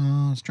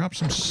 Let's drop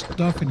some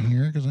stuff in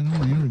here because I know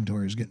my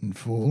inventory is getting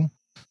full.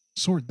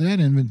 Sort that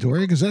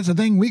inventory because that's a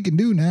thing we can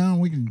do now.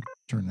 We can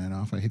turn that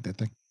off. I hate that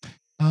thing.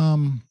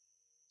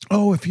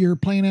 Oh, if you're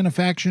playing in a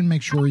faction,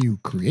 make sure you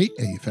create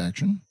a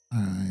faction.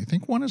 I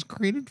think one is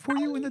created for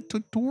you in the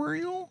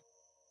tutorial.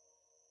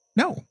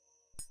 No.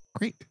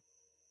 Great.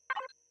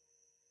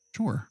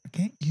 Sure. I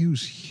can't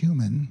use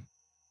human.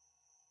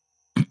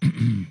 I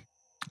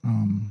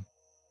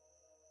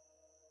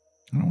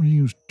don't want to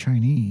use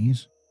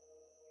Chinese.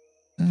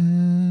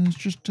 It's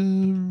just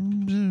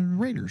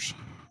raiders.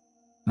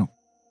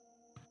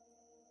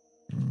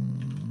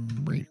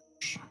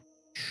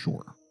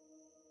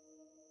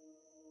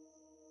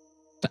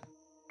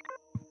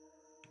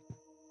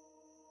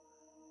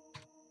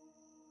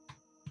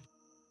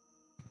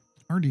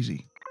 Hard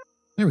easy.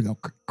 There we go.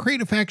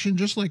 Create a faction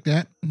just like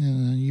that.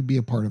 You be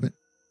a part of it.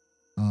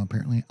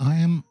 Apparently, I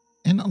am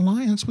in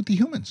alliance with the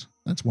humans.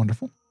 That's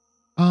wonderful.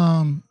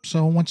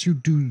 So once you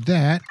do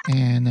that,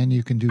 and then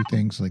you can do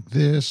things like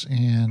this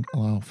and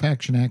allow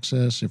faction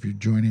access. If you're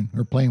joining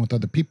or playing with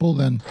other people,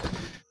 then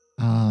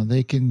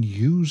they can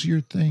use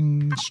your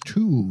things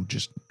too,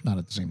 just not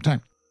at the same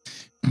time.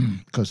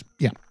 Because,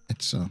 yeah,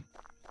 it's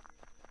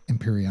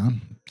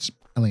Empyrion, it's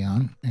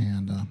Elion,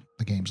 and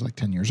the game's like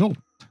 10 years old.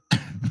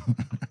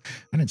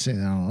 I didn't say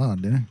that out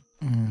loud, did I?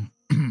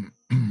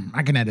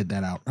 I can edit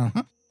that out.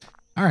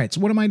 All right,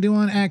 so what am I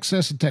doing?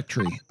 Access a tech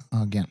tree.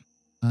 Again,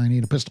 I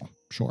need a pistol.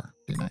 Sure.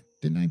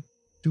 Didn't I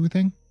do a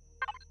thing?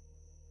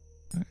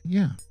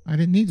 Yeah, I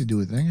didn't need to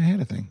do a thing. I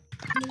had a thing.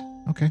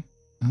 Okay.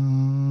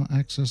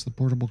 Access the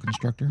portable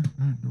constructor.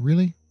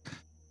 Really?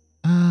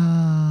 All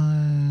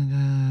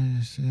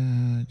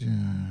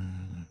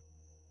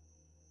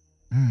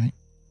right.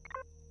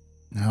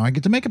 Now I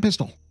get to make a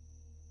pistol.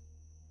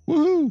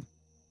 Woohoo!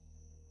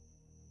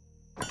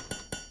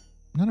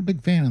 Not a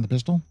big fan of the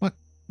pistol, but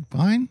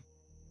fine.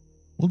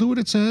 We'll do what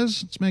it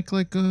says. Let's make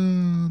like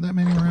that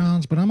many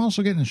rounds, but I'm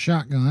also getting a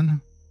shotgun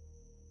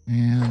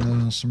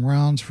and some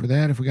rounds for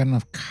that. If we got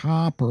enough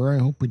copper, I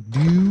hope we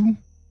do.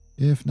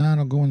 If not,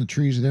 I'll go in the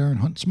trees there and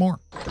hunt some more.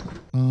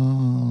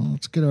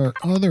 Let's get our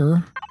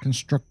other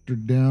constructor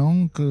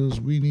down because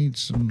we need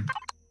some.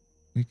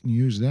 We can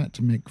use that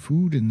to make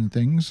food and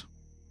things.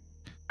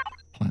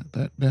 Plant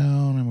that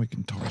down, and we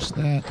can toss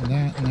that and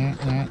that and that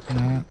and that and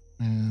that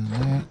and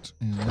that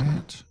and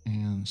that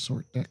and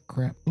sort that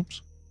crap.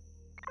 Oops.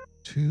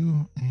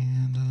 2,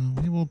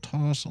 and we will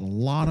toss a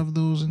lot of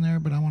those in there,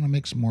 but I want to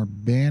make some more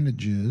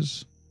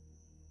bandages.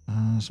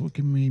 So what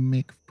can we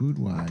make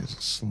food-wise?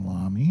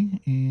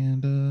 Salami,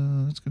 and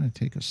it's going to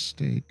take a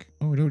steak.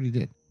 Oh, it already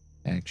did.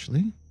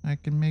 Actually, I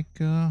can make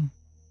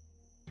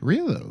 3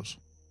 of those.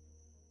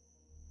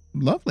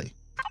 Lovely.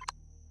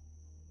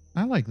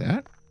 I like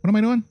that. What am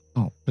I doing?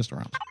 Oh, pistol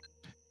rounds.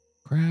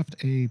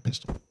 Craft a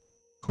pistol.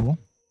 Cool.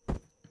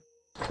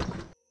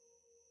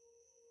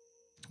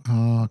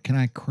 Can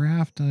I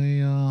craft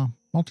a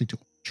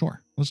multi-tool?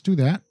 Sure. Let's do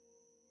that.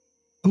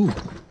 Ooh,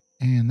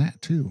 and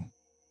that too.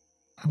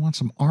 I want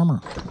some armor.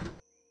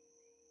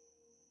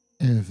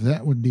 If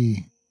that would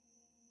be...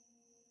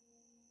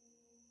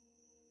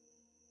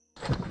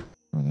 Throw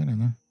that in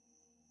there.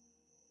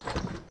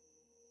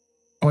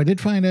 Oh, I did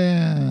find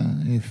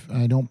if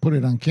I don't put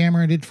it on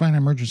camera, I did find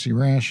emergency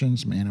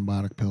rations, some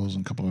antibiotic pills,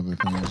 and a couple other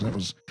things. That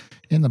was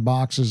in the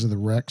boxes of the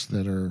Rex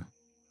that are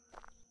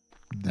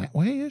that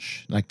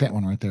way-ish. Like that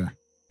one right there.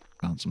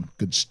 Found some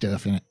good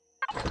stuff in it.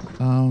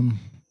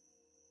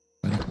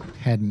 But I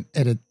hadn't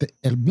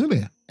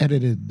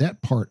edited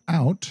that part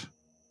out.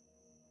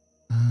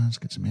 Let's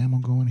get some ammo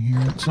going here.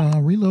 Let's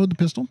reload the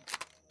pistol.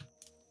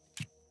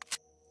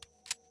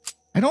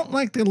 I don't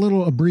like the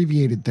little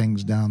abbreviated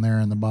things down there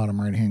in the bottom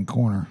right-hand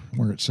corner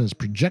where it says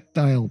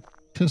projectile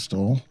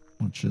pistol,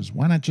 which is,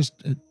 why not just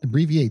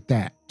abbreviate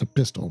that to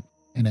pistol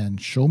and then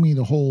show me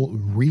the whole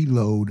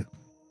reload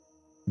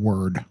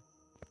word?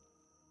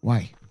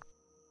 Why?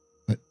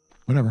 But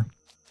whatever.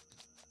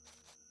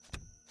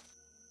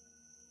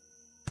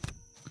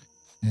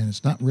 And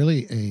it's not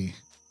really a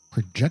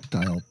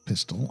projectile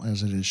pistol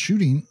as it is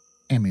shooting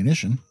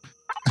ammunition.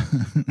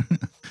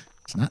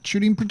 It's not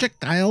shooting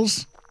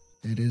projectiles.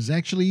 It is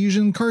actually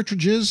using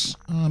cartridges.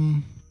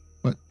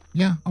 But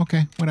yeah,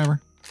 okay, whatever.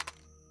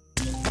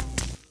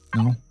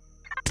 No.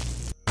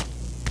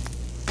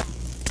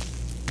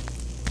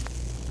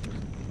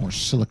 More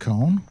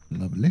silicone.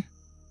 Lovely.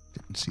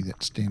 Didn't see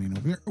that standing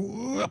over there.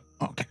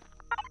 Okay.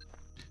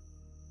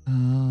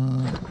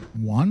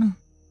 1.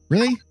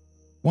 Really?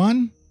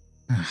 1?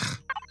 Ugh.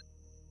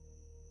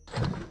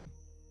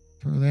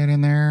 Throw that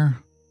in there.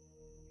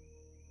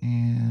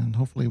 And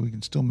hopefully we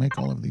can still make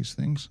all of these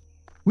things.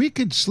 We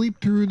could sleep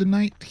through the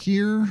night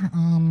here.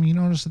 You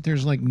notice that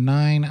there's like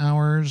 9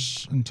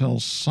 hours until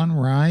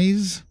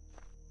sunrise.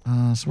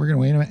 So we're going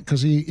to wait a minute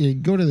because you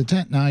go to the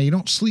tent now. You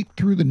don't sleep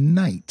through the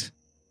night.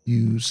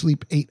 You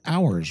sleep 8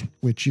 hours,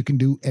 which you can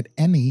do at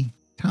any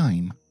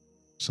time.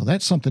 So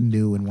that's something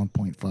new in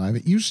 1.5.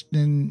 It used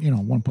in,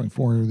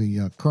 1.4,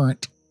 the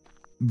current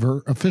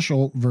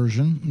official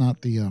version,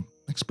 not the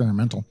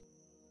experimental.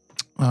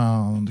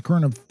 The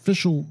current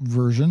official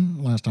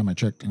version, last time I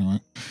checked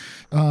anyway,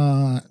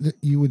 that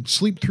you would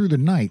sleep through the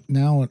night.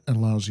 Now it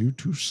allows you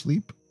to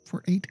sleep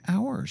for 8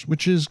 hours,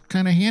 which is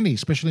kind of handy,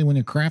 especially when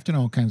you're crafting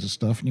all kinds of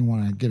stuff and you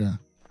want to get a,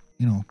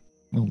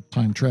 little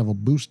time travel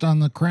boost on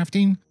the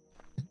crafting.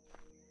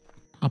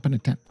 Hop in a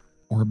tent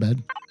or a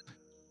bed.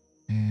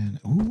 And,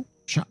 ooh,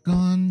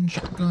 shotgun.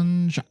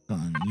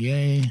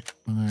 Yay.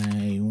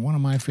 One of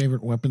my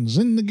favorite weapons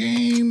in the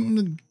game,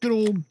 the good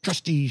old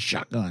trusty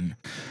shotgun.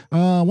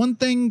 One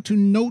thing to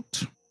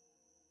note,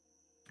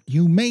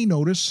 you may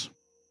notice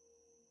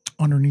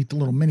underneath the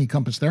little mini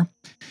compass there,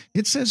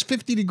 it says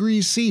 50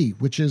 degrees C,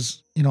 which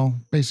is,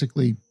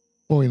 basically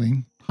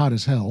boiling, hot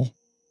as hell.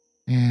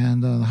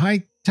 And the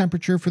high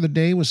temperature for the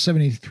day was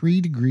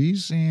 73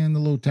 degrees, and the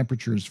low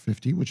temperature is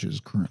 50, which is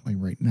currently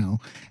right now.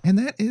 And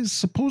that is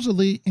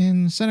supposedly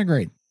in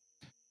centigrade.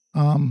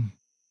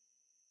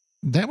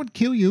 That would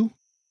kill you.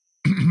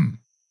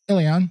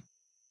 Empyrion.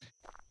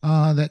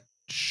 That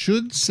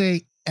should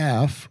say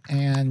F,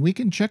 and we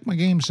can check my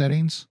game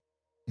settings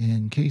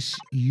in case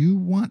you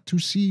want to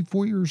see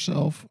for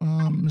yourself.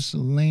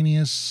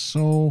 Miscellaneous.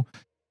 So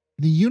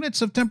the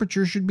units of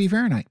temperature should be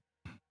Fahrenheit.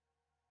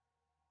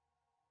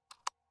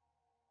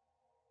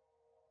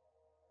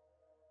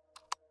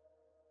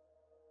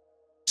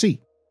 C.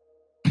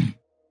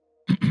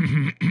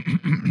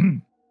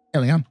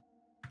 Empyrion.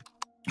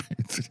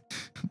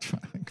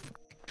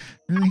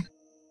 Really?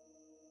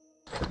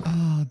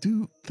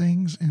 Do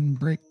things and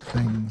break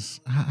things.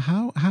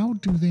 How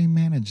do they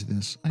manage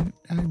this? I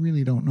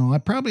really don't know. I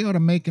probably ought to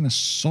make an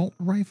assault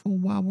rifle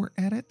while we're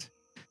at it.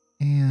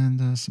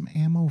 And some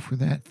ammo for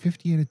that.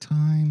 50 at a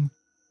time.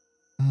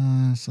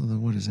 So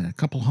what is that? A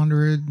couple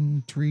hundred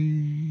and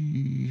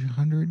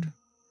 300?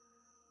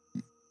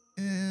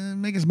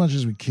 Make as much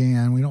as we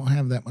can. We don't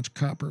have that much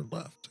copper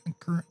left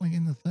currently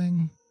in the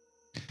thing.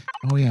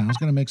 Oh yeah, I was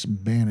gonna make some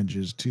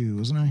bandages too,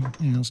 wasn't I?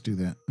 Yeah, let's do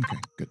that. Okay,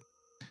 good.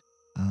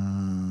 We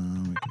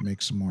can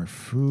make some more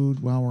food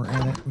while we're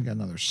at it. We got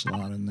another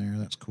slot in there.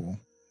 That's cool.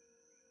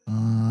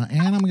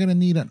 And I'm gonna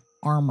need an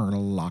armor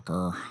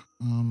locker.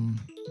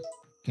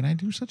 Can I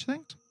do such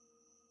things?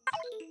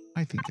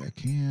 I think I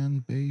can.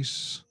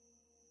 Base.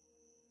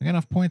 I got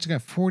enough points. I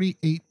got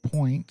 48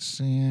 points.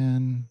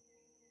 And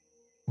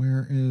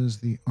where is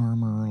the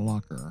armor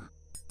locker?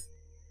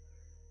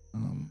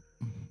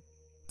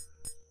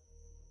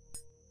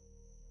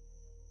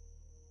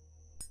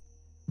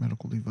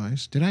 Medical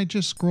device. Did I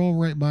just scroll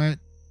right by it?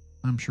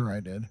 I'm sure I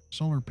did.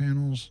 Solar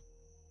panels.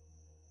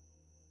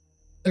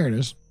 There it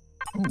is.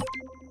 Oh,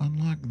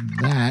 unlock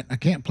that. I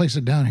can't place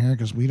it down here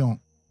because we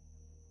don't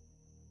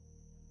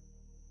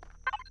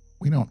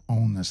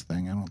own this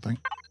thing, I don't think.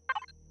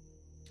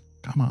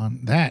 Come on.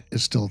 That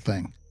is still a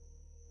thing.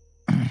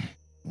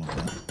 Well,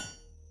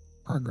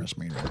 progress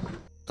meter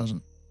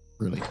doesn't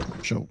really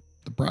show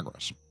the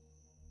progress.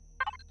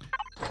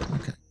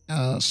 Okay.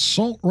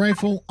 Assault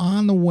rifle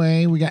on the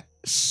way. We got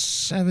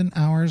 7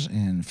 hours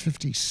and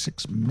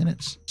 56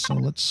 minutes. So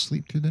let's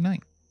sleep through the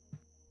night.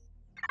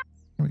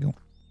 Here we go.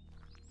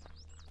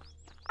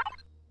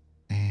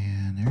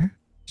 And there.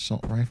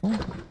 Assault rifle.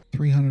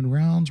 300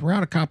 rounds. We're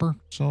out of copper,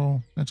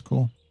 so that's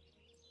cool.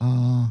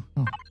 Oh,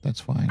 that's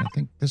fine. I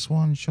think this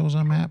one shows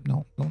on map.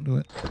 No, don't do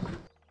it.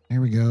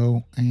 There we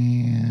go.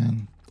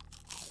 And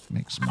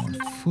make some more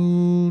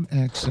food.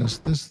 Access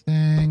this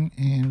thing.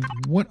 And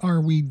what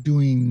are we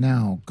doing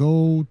now?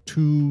 Go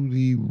to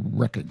the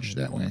wreckage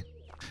that way.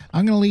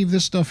 I'm going to leave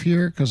this stuff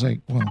here because I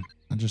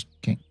just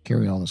can't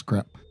carry all this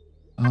crap.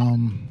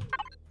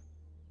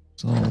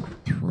 So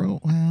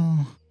throw,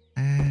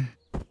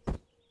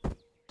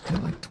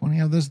 like 20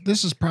 of this.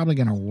 This is probably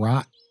going to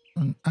rot.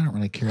 I don't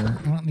really care.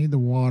 I don't need the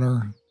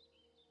water.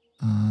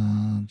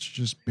 It's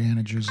just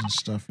bandages and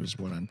stuff is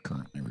what I'm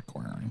currently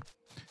requiring.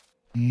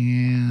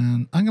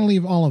 And I'm going to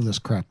leave all of this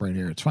crap right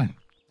here. It's fine.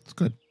 It's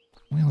good.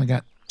 We only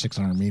got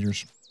 600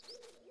 meters.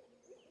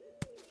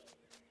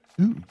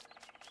 Ooh.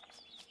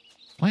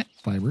 Plant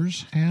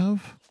fibers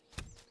have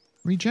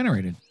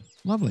regenerated.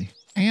 Lovely.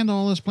 And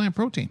all this plant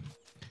protein.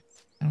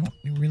 I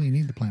don't really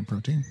need the plant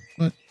protein,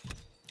 but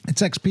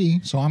it's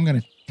XP, so I'm going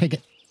to take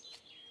it.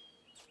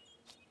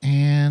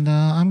 And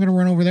I'm going to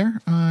run over there.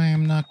 I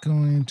am not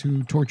going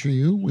to torture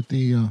you with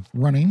the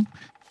running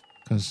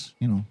because,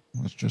 you know,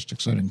 it's just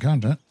exciting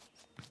content.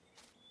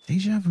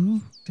 Deja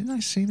vu? Didn't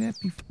I say that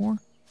before?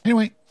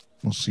 Anyway,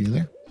 we'll see you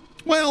there.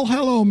 Well,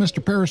 hello,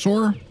 Mr.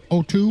 Parasaur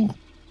 02.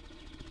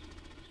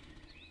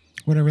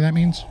 Whatever that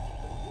means.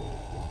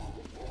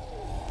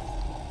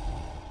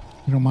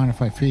 You don't mind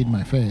if I feed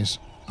my face.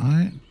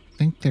 I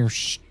think they're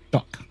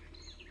stuck.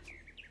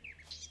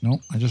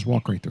 Nope, I just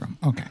walk right through them.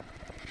 Okay.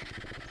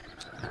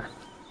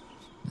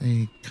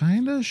 They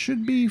kind of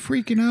should be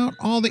freaking out.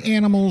 All the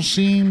animals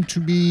seem to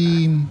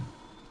be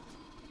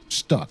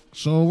stuck.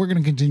 So we're going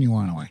to continue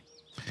on away.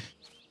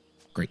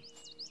 Great.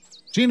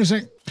 See you in a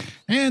sec.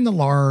 And the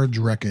large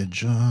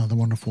wreckage. The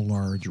wonderful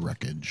large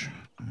wreckage.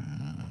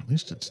 At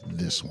least it's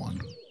this one.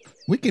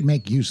 We could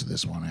make use of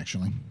this one,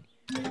 actually.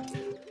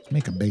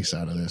 Make a base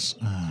out of this.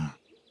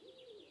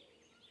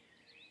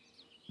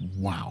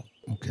 Wow.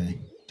 Okay.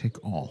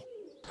 Take all.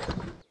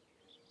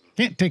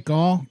 Can't take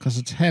all because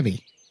it's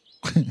heavy.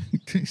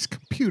 These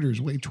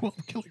computers weigh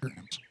 12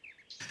 kilograms.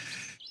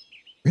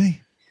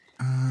 Really?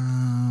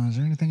 Is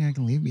there anything I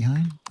can leave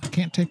behind? I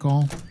can't take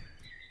all.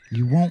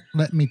 You won't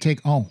let me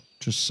take all.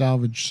 Just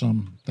salvage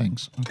some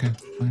things. Okay,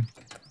 fine.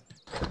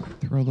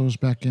 Throw those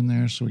back in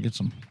there so we get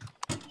some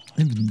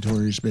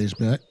inventory space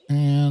back.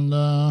 And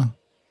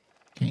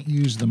can't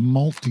use the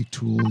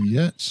multi-tool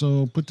yet,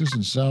 so put this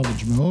in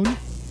salvage mode.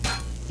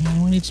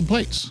 And we need some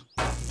plates.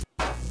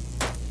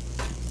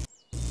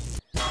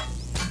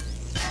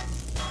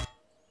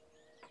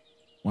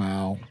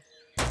 Wow.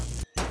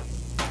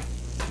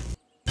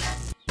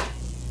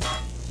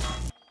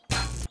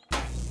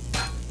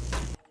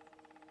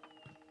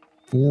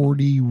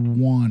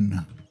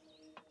 41.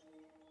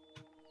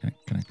 Can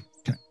I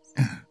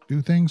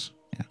do things?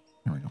 Yeah,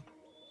 there we go.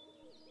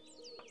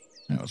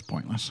 That was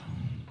pointless.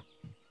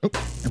 Oh,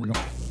 there we go.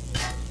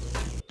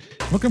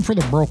 Looking for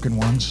the broken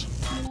ones.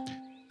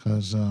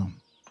 Because,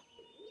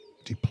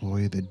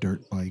 deploy the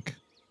dirt bike.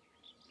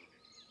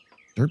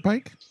 Dirt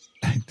bike?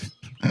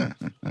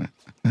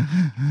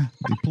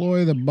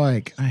 Deploy the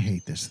bike. I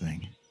hate this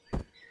thing.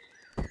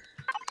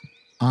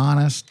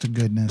 Honest to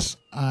goodness,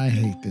 I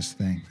hate this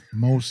thing.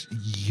 Most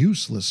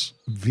useless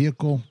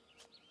vehicle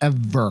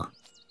ever.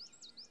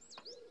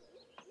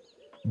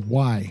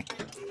 Why?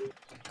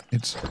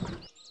 It's...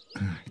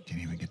 I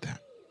can't even get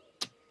that.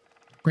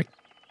 Great.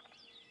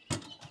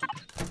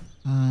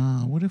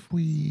 What if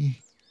we...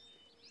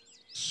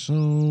 So,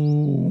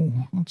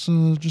 let's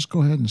just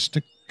go ahead and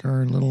stick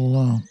our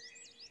little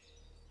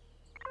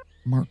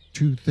Mark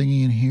II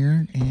thingy in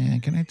here.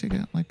 And can I take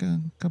out like a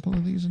couple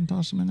of these and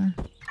toss them in there?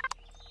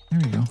 There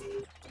we go.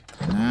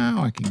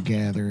 Now I can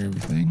gather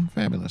everything.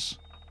 Fabulous.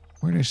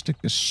 Where did I stick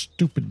this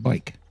stupid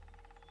bike?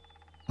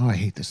 Oh, I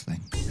hate this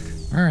thing.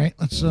 All right,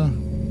 let's...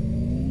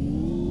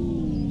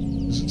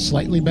 Is it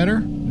slightly better?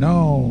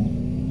 No.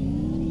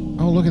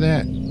 Oh, look at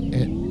that.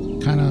 It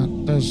kind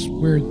of does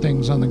weird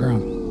things on the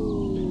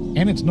ground.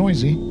 And it's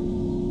noisy.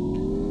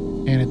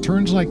 And it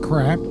turns like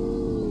crap.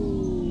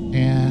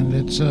 And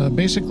it's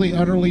basically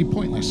utterly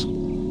pointless.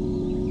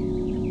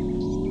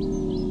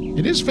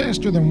 It is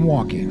faster than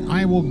walking.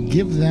 I will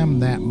give them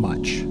that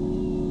much.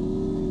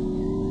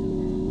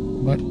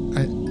 But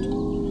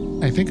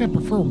I think I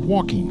prefer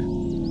walking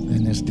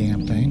than this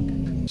damn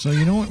thing. So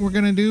you know what we're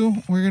going to do?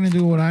 We're going to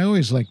do what I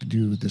always like to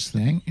do with this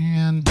thing.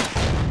 And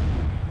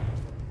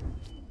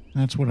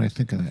that's what I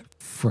think of that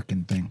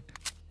frickin' thing.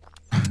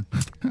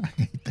 I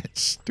hate that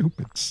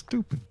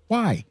stupid.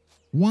 Why?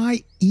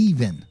 Why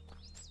even?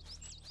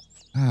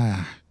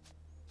 All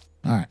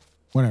right,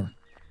 whatever.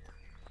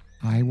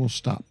 I will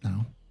stop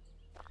now.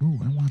 Ooh,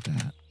 I want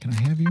that. Can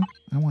I have you?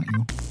 I want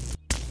you.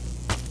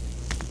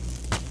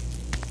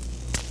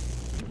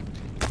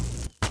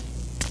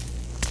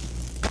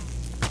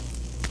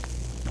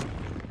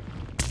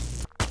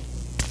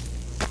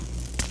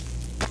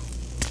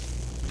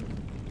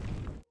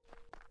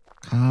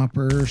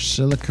 Copper,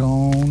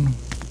 silicone.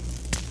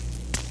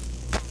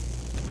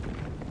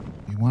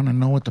 You want to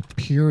know what the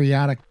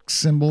periodic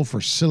symbol for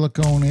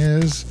silicone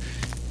is?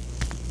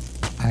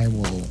 I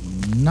will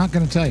not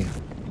going to tell you.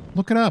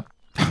 Look it up.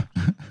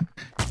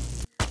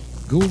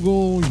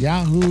 Google,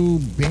 Yahoo,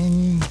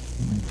 Bing.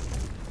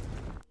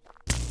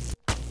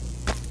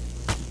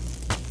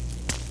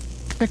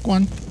 Pick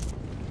one.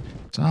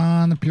 It's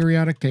on the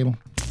periodic table.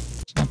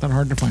 It's not that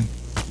hard to find.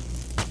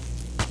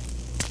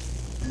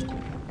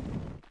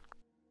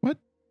 What?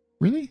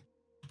 Really?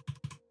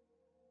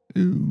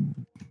 Ooh.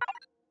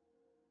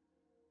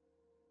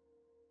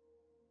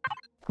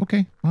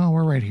 Okay, well,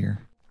 we're right here.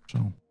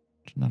 So,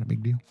 it's not a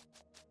big deal.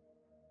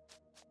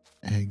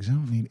 Eggs. I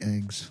don't need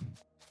eggs.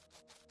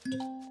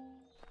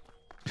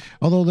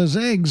 Although those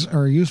eggs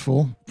are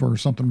useful for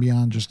something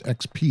beyond just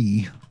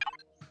XP.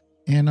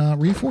 And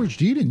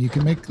Reforged Eden, you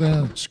can make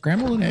the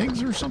scrambled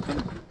eggs or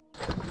something.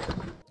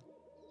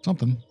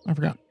 Something. I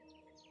forgot.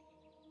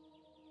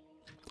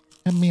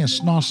 Have me a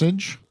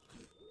sausage.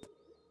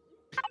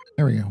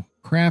 There we go.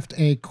 Craft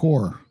a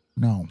core.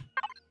 No.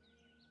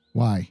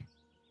 Why?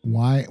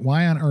 Why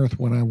on earth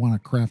would I want to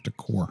craft a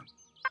core?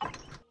 All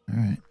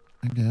right.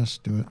 I guess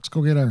do it. Let's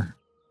go get our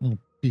little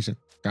piece of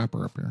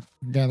copper up here.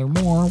 Gather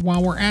more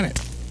while we're at it.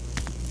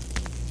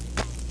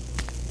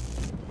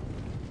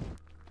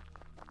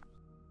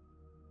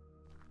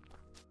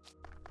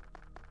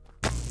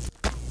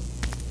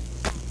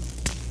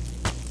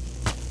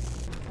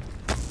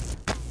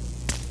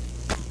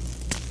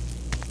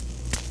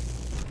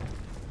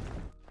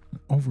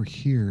 Over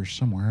here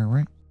somewhere,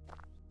 right?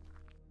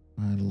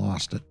 I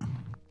lost it.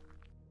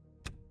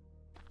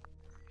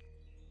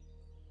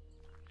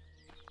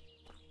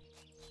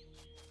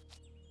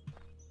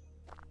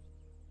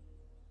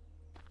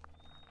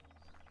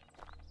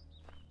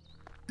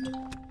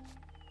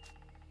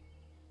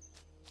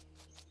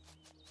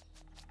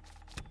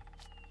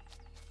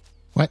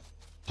 What?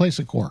 Place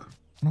a core.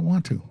 I don't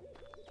want to.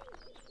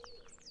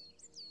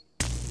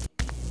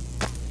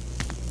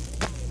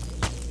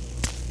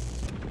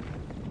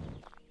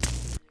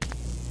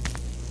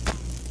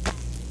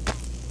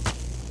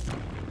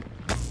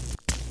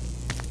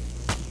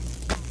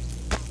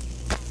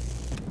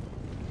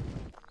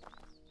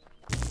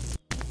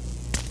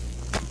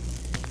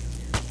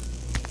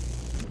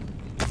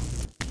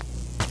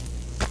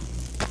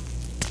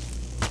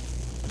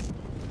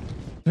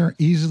 There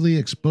easily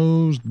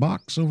exposed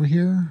box over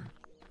here.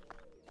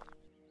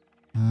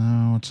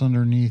 It's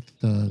underneath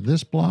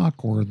this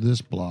block or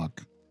this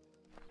block.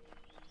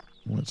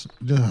 What's...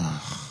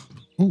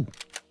 Ooh.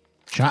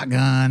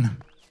 Shotgun.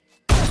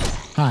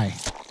 Hi.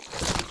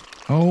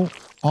 Oh,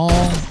 all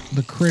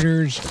the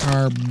critters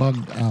are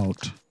bugged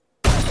out.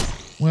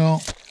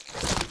 Well,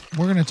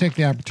 we're going to take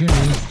the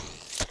opportunity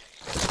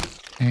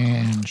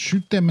and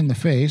shoot them in the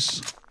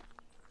face.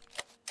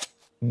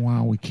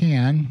 while we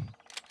can.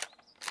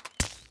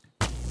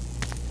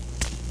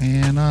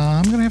 And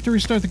I'm going to have to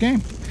restart the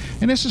game.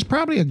 And this is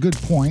probably a good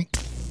point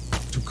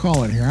to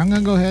call it here. I'm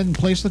going to go ahead and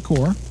place the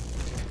core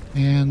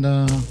and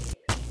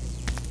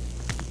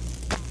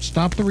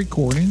stop the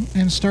recording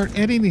and start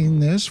editing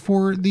this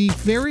for the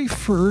very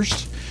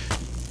first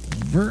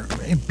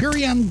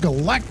Empyrion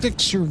Galactic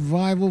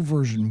Survival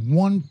version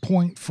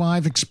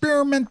 1.5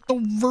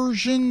 experimental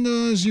version.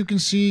 As you can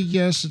see,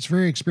 yes, it's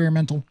very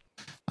experimental.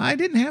 I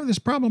didn't have this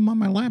problem on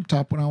my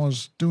laptop when I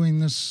was doing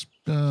this,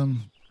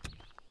 when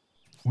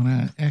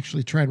I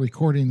actually tried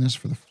recording this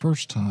for the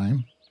first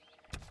time.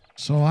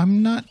 So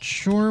I'm not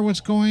sure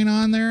what's going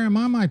on there. I'm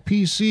on my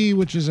PC,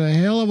 which is a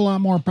hell of a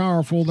lot more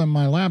powerful than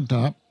my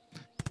laptop.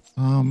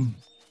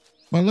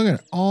 But look at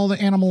it. All the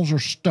animals are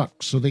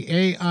stuck. So the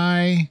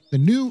AI, the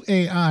new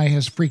AI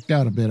has freaked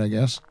out a bit, I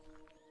guess.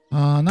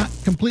 Not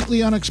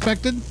completely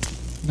unexpected.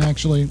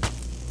 Actually,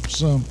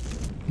 so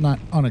not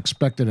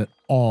unexpected at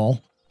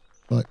all.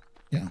 But,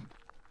 yeah.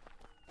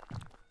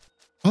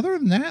 Other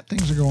than that,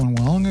 things are going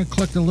well. I'm going to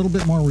collect a little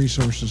bit more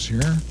resources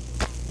here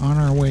on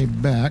our way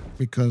back,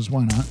 because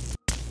why not?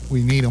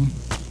 We need them.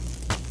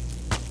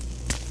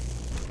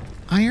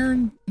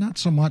 Iron, not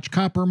so much.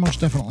 Copper, most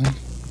definitely.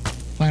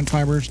 Plant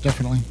fibers,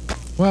 definitely.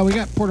 Well, we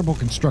got portable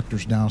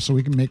constructors now, so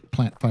we can make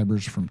plant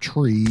fibers from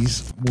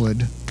trees,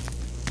 wood.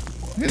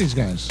 Look at these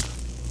guys.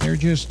 They're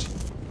just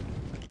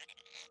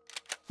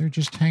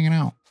hanging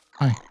out.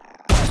 Hi.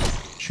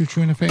 Shoot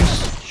you in the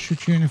face.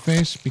 Shoot you in the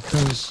face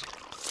because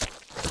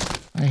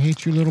I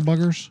hate you little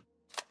buggers.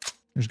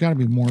 There's got to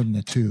be more than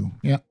the two.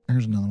 Yep,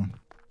 here's another one.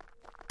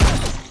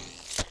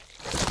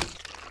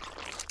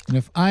 And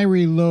if I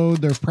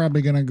reload, they're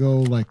probably going to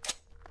go like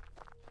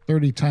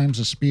 30 times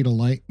the speed of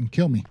light and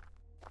kill me.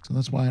 So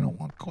that's why I don't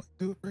want to quite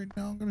do it right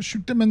now. I'm going to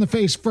shoot them in the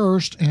face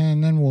first,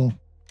 and then I'm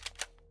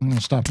going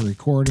to stop the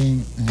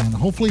recording, and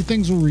hopefully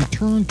things will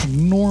return to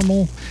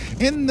normal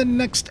in the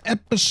next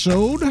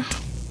episode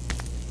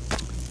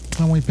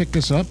when we pick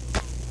this up.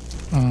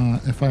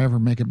 If I ever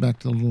make it back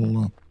to the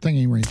little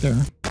thingy right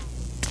there.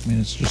 I mean,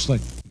 it's just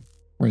like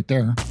right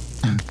there.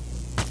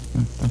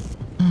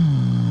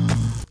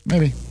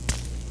 Maybe.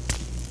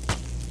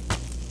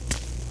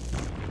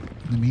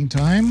 In the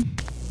meantime,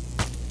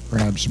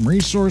 grab some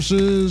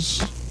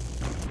resources.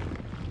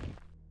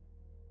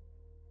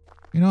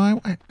 You know,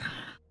 I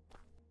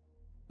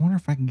wonder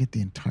if I can get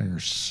the entire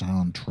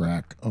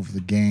soundtrack of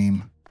the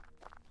game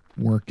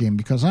working,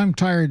 because I'm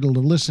tired of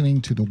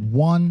listening to the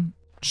one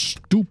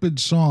stupid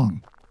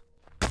song.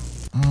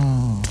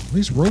 Oh, at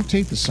least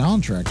rotate the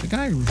soundtrack. The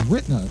guy who's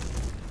written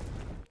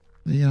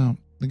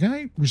the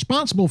guy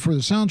responsible for the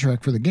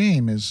soundtrack for the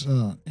game has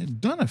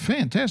done a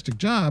fantastic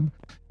job.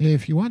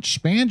 If you watch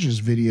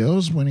Spange's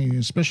videos,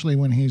 especially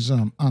when he's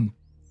on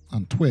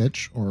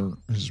Twitch, or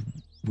his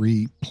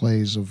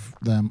replays of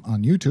them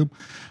on YouTube,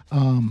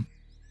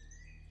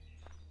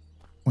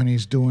 when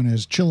he's doing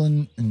his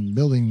chilling and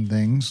building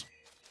things.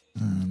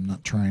 I'm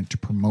not trying to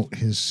promote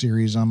his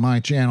series on my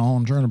channel.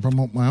 I'm trying to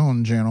promote my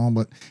own channel,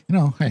 but you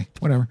know, hey,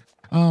 whatever.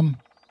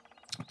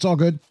 It's all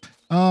good.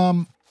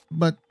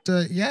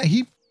 Yeah,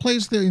 he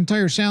plays the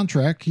entire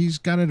soundtrack. He's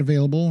got it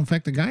available. In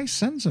fact, the guy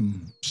sends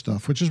him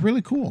stuff, which is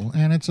really cool,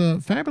 and it's a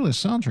fabulous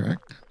soundtrack.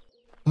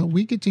 But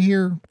we get to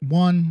hear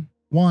one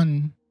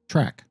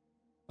track,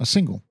 a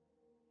single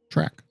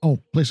track. Oh,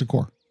 place a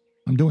core.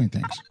 I'm doing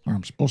things, or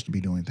I'm supposed to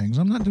be doing things.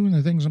 I'm not doing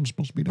the things I'm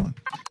supposed to be doing.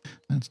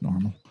 That's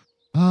normal.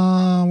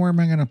 Where am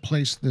I going to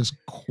place this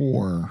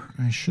core?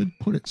 I should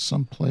put it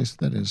someplace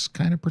that is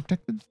kind of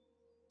protected.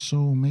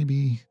 So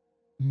maybe,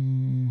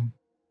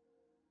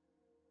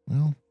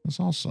 well, this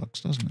all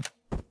sucks, doesn't it?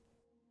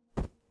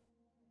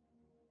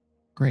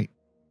 Great.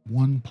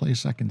 One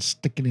place I can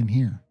stick it in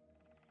here.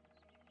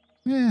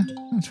 Yeah,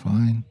 that's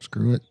fine.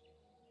 Screw it.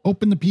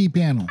 Open the P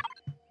panel.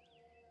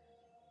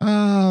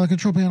 The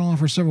control panel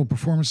offers several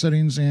performance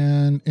settings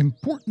and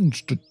important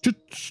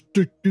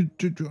statistic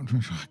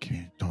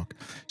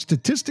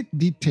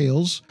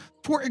details.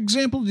 For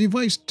example, the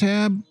device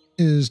tab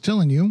is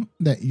telling you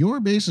that your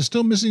base is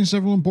still missing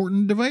several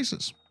important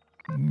devices.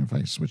 If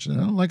I switch it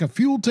out, like a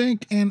fuel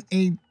tank and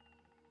a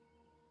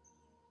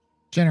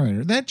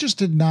generator. That just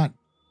did not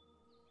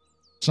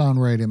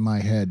sound right in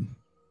my head.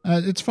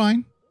 It's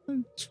fine.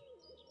 It's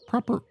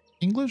proper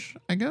English,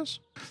 I guess.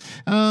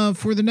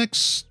 For the next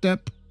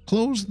step,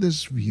 close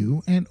this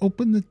view and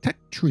open the tech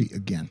tree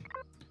again.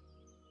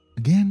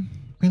 Again?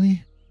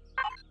 Really?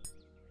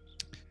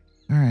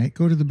 All right,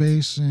 go to the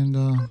base and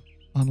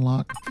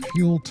unlock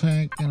fuel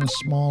tank and a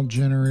small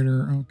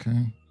generator.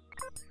 Okay.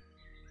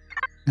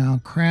 Now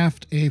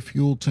craft a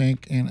fuel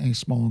tank and a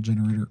small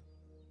generator.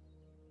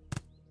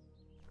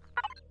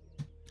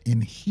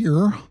 In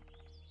here,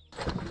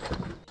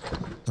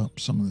 dump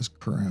some of this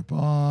crap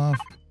off.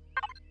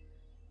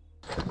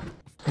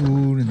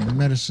 Food and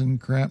medicine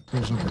crap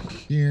goes over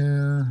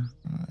here.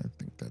 I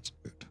think that's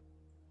good.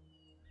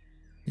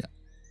 Yeah.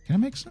 Can I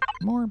make some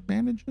more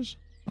bandages?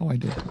 Oh, I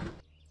did.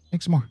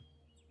 Make some more.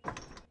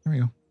 There we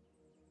go.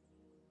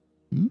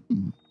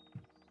 Ooh.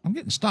 I'm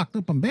getting stocked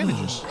up on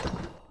bandages.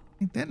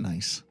 Ain't that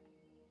nice?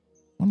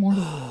 One more.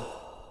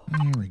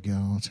 There we go.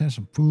 Let's have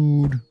some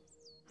food.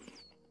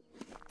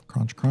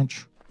 Crunch,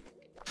 crunch.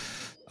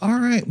 All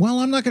right. Well,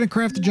 I'm not going to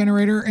craft the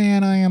generator,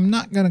 and I am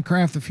not going to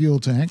craft the fuel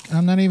tank.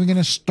 I'm not even going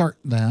to start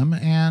them,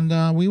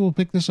 and we will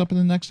pick this up in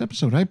the next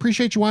episode. I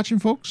appreciate you watching,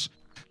 folks.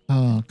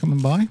 Coming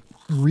by,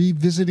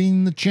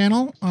 revisiting the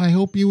channel. I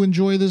hope you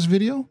enjoy this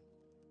video.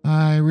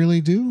 I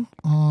really do.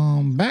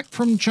 Back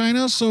from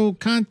China, so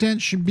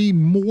content should be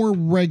more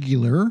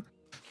regular.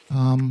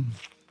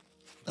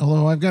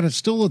 Although I've got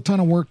still a ton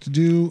of work to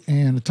do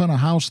and a ton of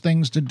house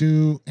things to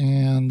do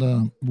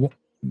and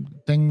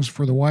things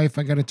for the wife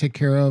I got to take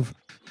care of.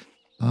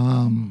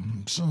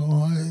 So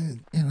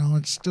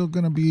it's still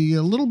going to be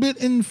a little bit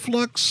in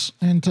flux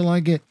until I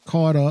get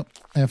caught up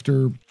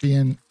after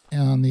being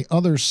on the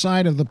other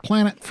side of the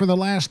planet for the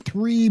last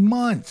 3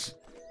 months.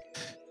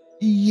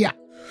 Yeah.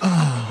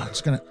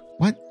 It's gonna,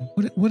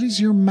 what is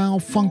your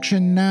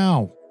malfunction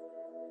now?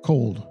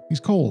 Cold. He's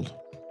cold.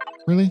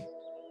 Really?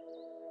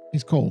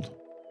 He's cold.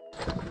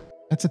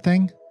 That's a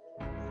thing?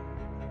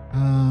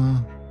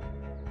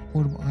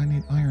 Portable, I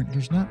need iron.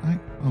 There's not, I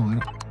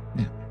don't,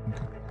 yeah,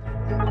 okay.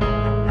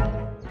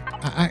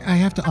 I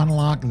have to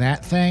unlock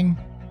that thing.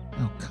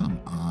 Oh, come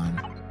on.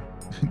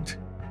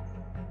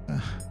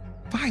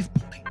 5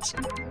 points.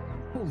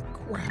 Holy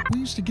crap. We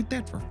used to get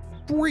that for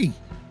free.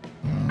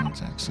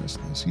 Let's access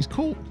this. He's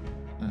cold.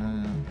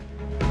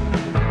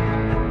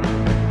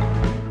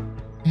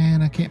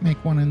 And I can't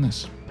make one in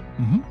this.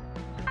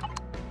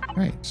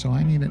 Right, so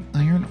I need an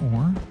iron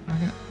ore.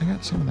 I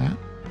got some of that.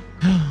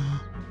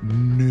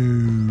 No.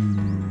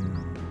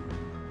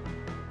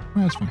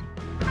 Well, that's fine.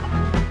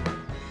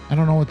 I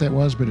don't know what that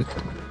was, but it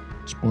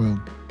spoiled.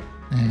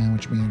 And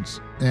which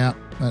means, yeah,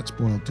 that's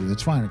spoiled too.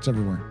 That's fine. It's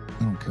everywhere.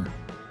 I don't care.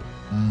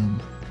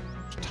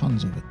 There's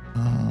tons of it.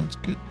 That's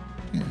good.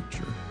 Yeah,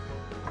 sure.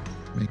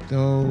 Make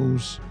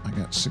those. I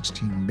got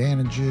 16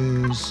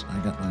 bandages. I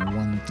got my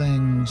one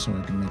thing, so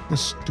I can make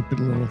this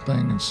stupid little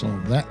thing and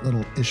solve that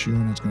little issue,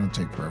 and it's going to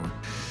take forever.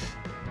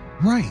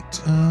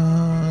 Right.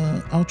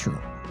 Outro.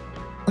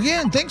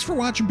 Again, thanks for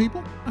watching,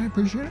 people. I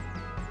appreciate it.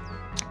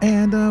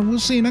 And we'll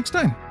see you next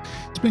time.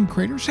 It's been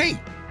Craters.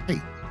 Hey,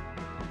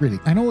 really.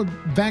 I know a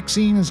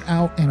vaccine is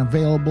out and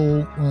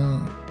available,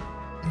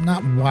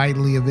 not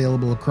widely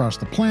available across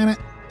the planet,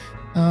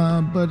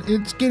 but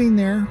it's getting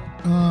there.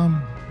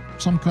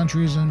 Some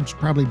countries, and it's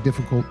probably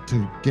difficult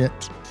to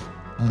get.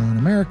 In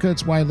America,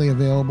 it's widely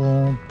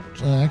available.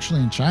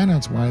 Actually, in China,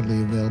 it's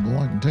widely available.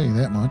 I can tell you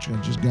that much. I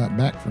just got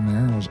back from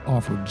there and was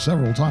offered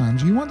several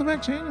times. You want the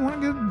vaccine? You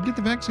want to get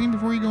the vaccine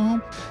before you go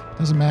home?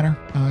 Doesn't matter.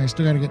 I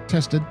still got to get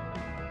tested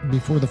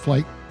before the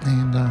flight.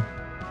 And,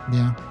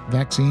 yeah,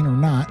 vaccine or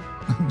not,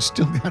 I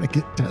still got to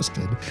get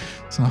tested.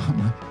 So,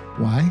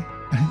 why?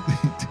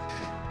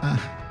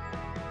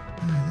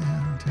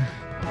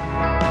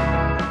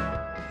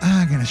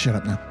 I'm going to shut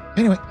up now.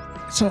 Anyway,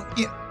 so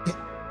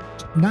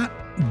not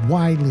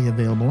widely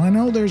available. I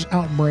know there's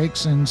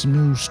outbreaks and some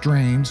new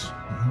strains.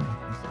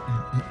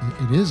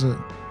 It is a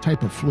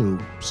type of flu.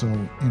 So,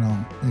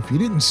 if you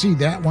didn't see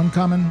that one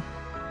coming,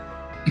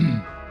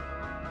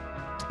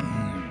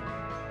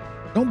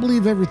 don't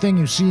believe everything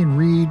you see and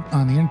read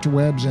on the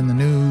interwebs and the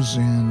news.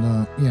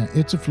 And yeah,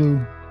 it's a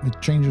flu.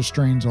 It changes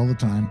strains all the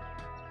time.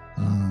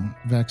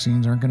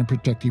 Vaccines aren't going to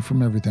protect you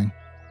from everything.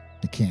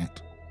 They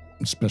can't,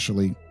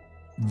 especially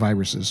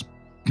viruses.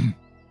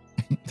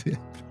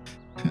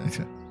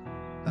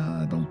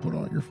 Don't put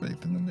all your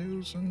faith in the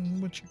news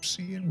and what you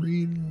see and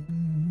read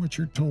and what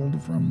you're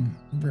told from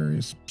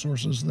various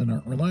sources that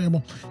aren't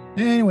reliable.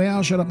 Anyway,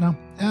 I'll shut up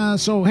now.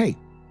 So, hey,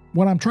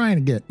 what I'm trying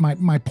to get,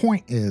 my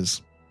point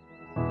is,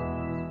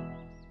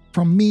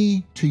 from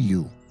me to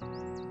you,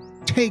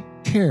 take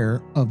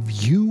care of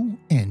you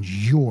and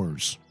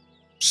yours.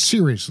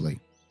 Seriously.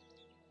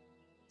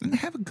 And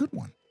have a good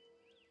one.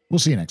 We'll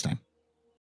see you next time.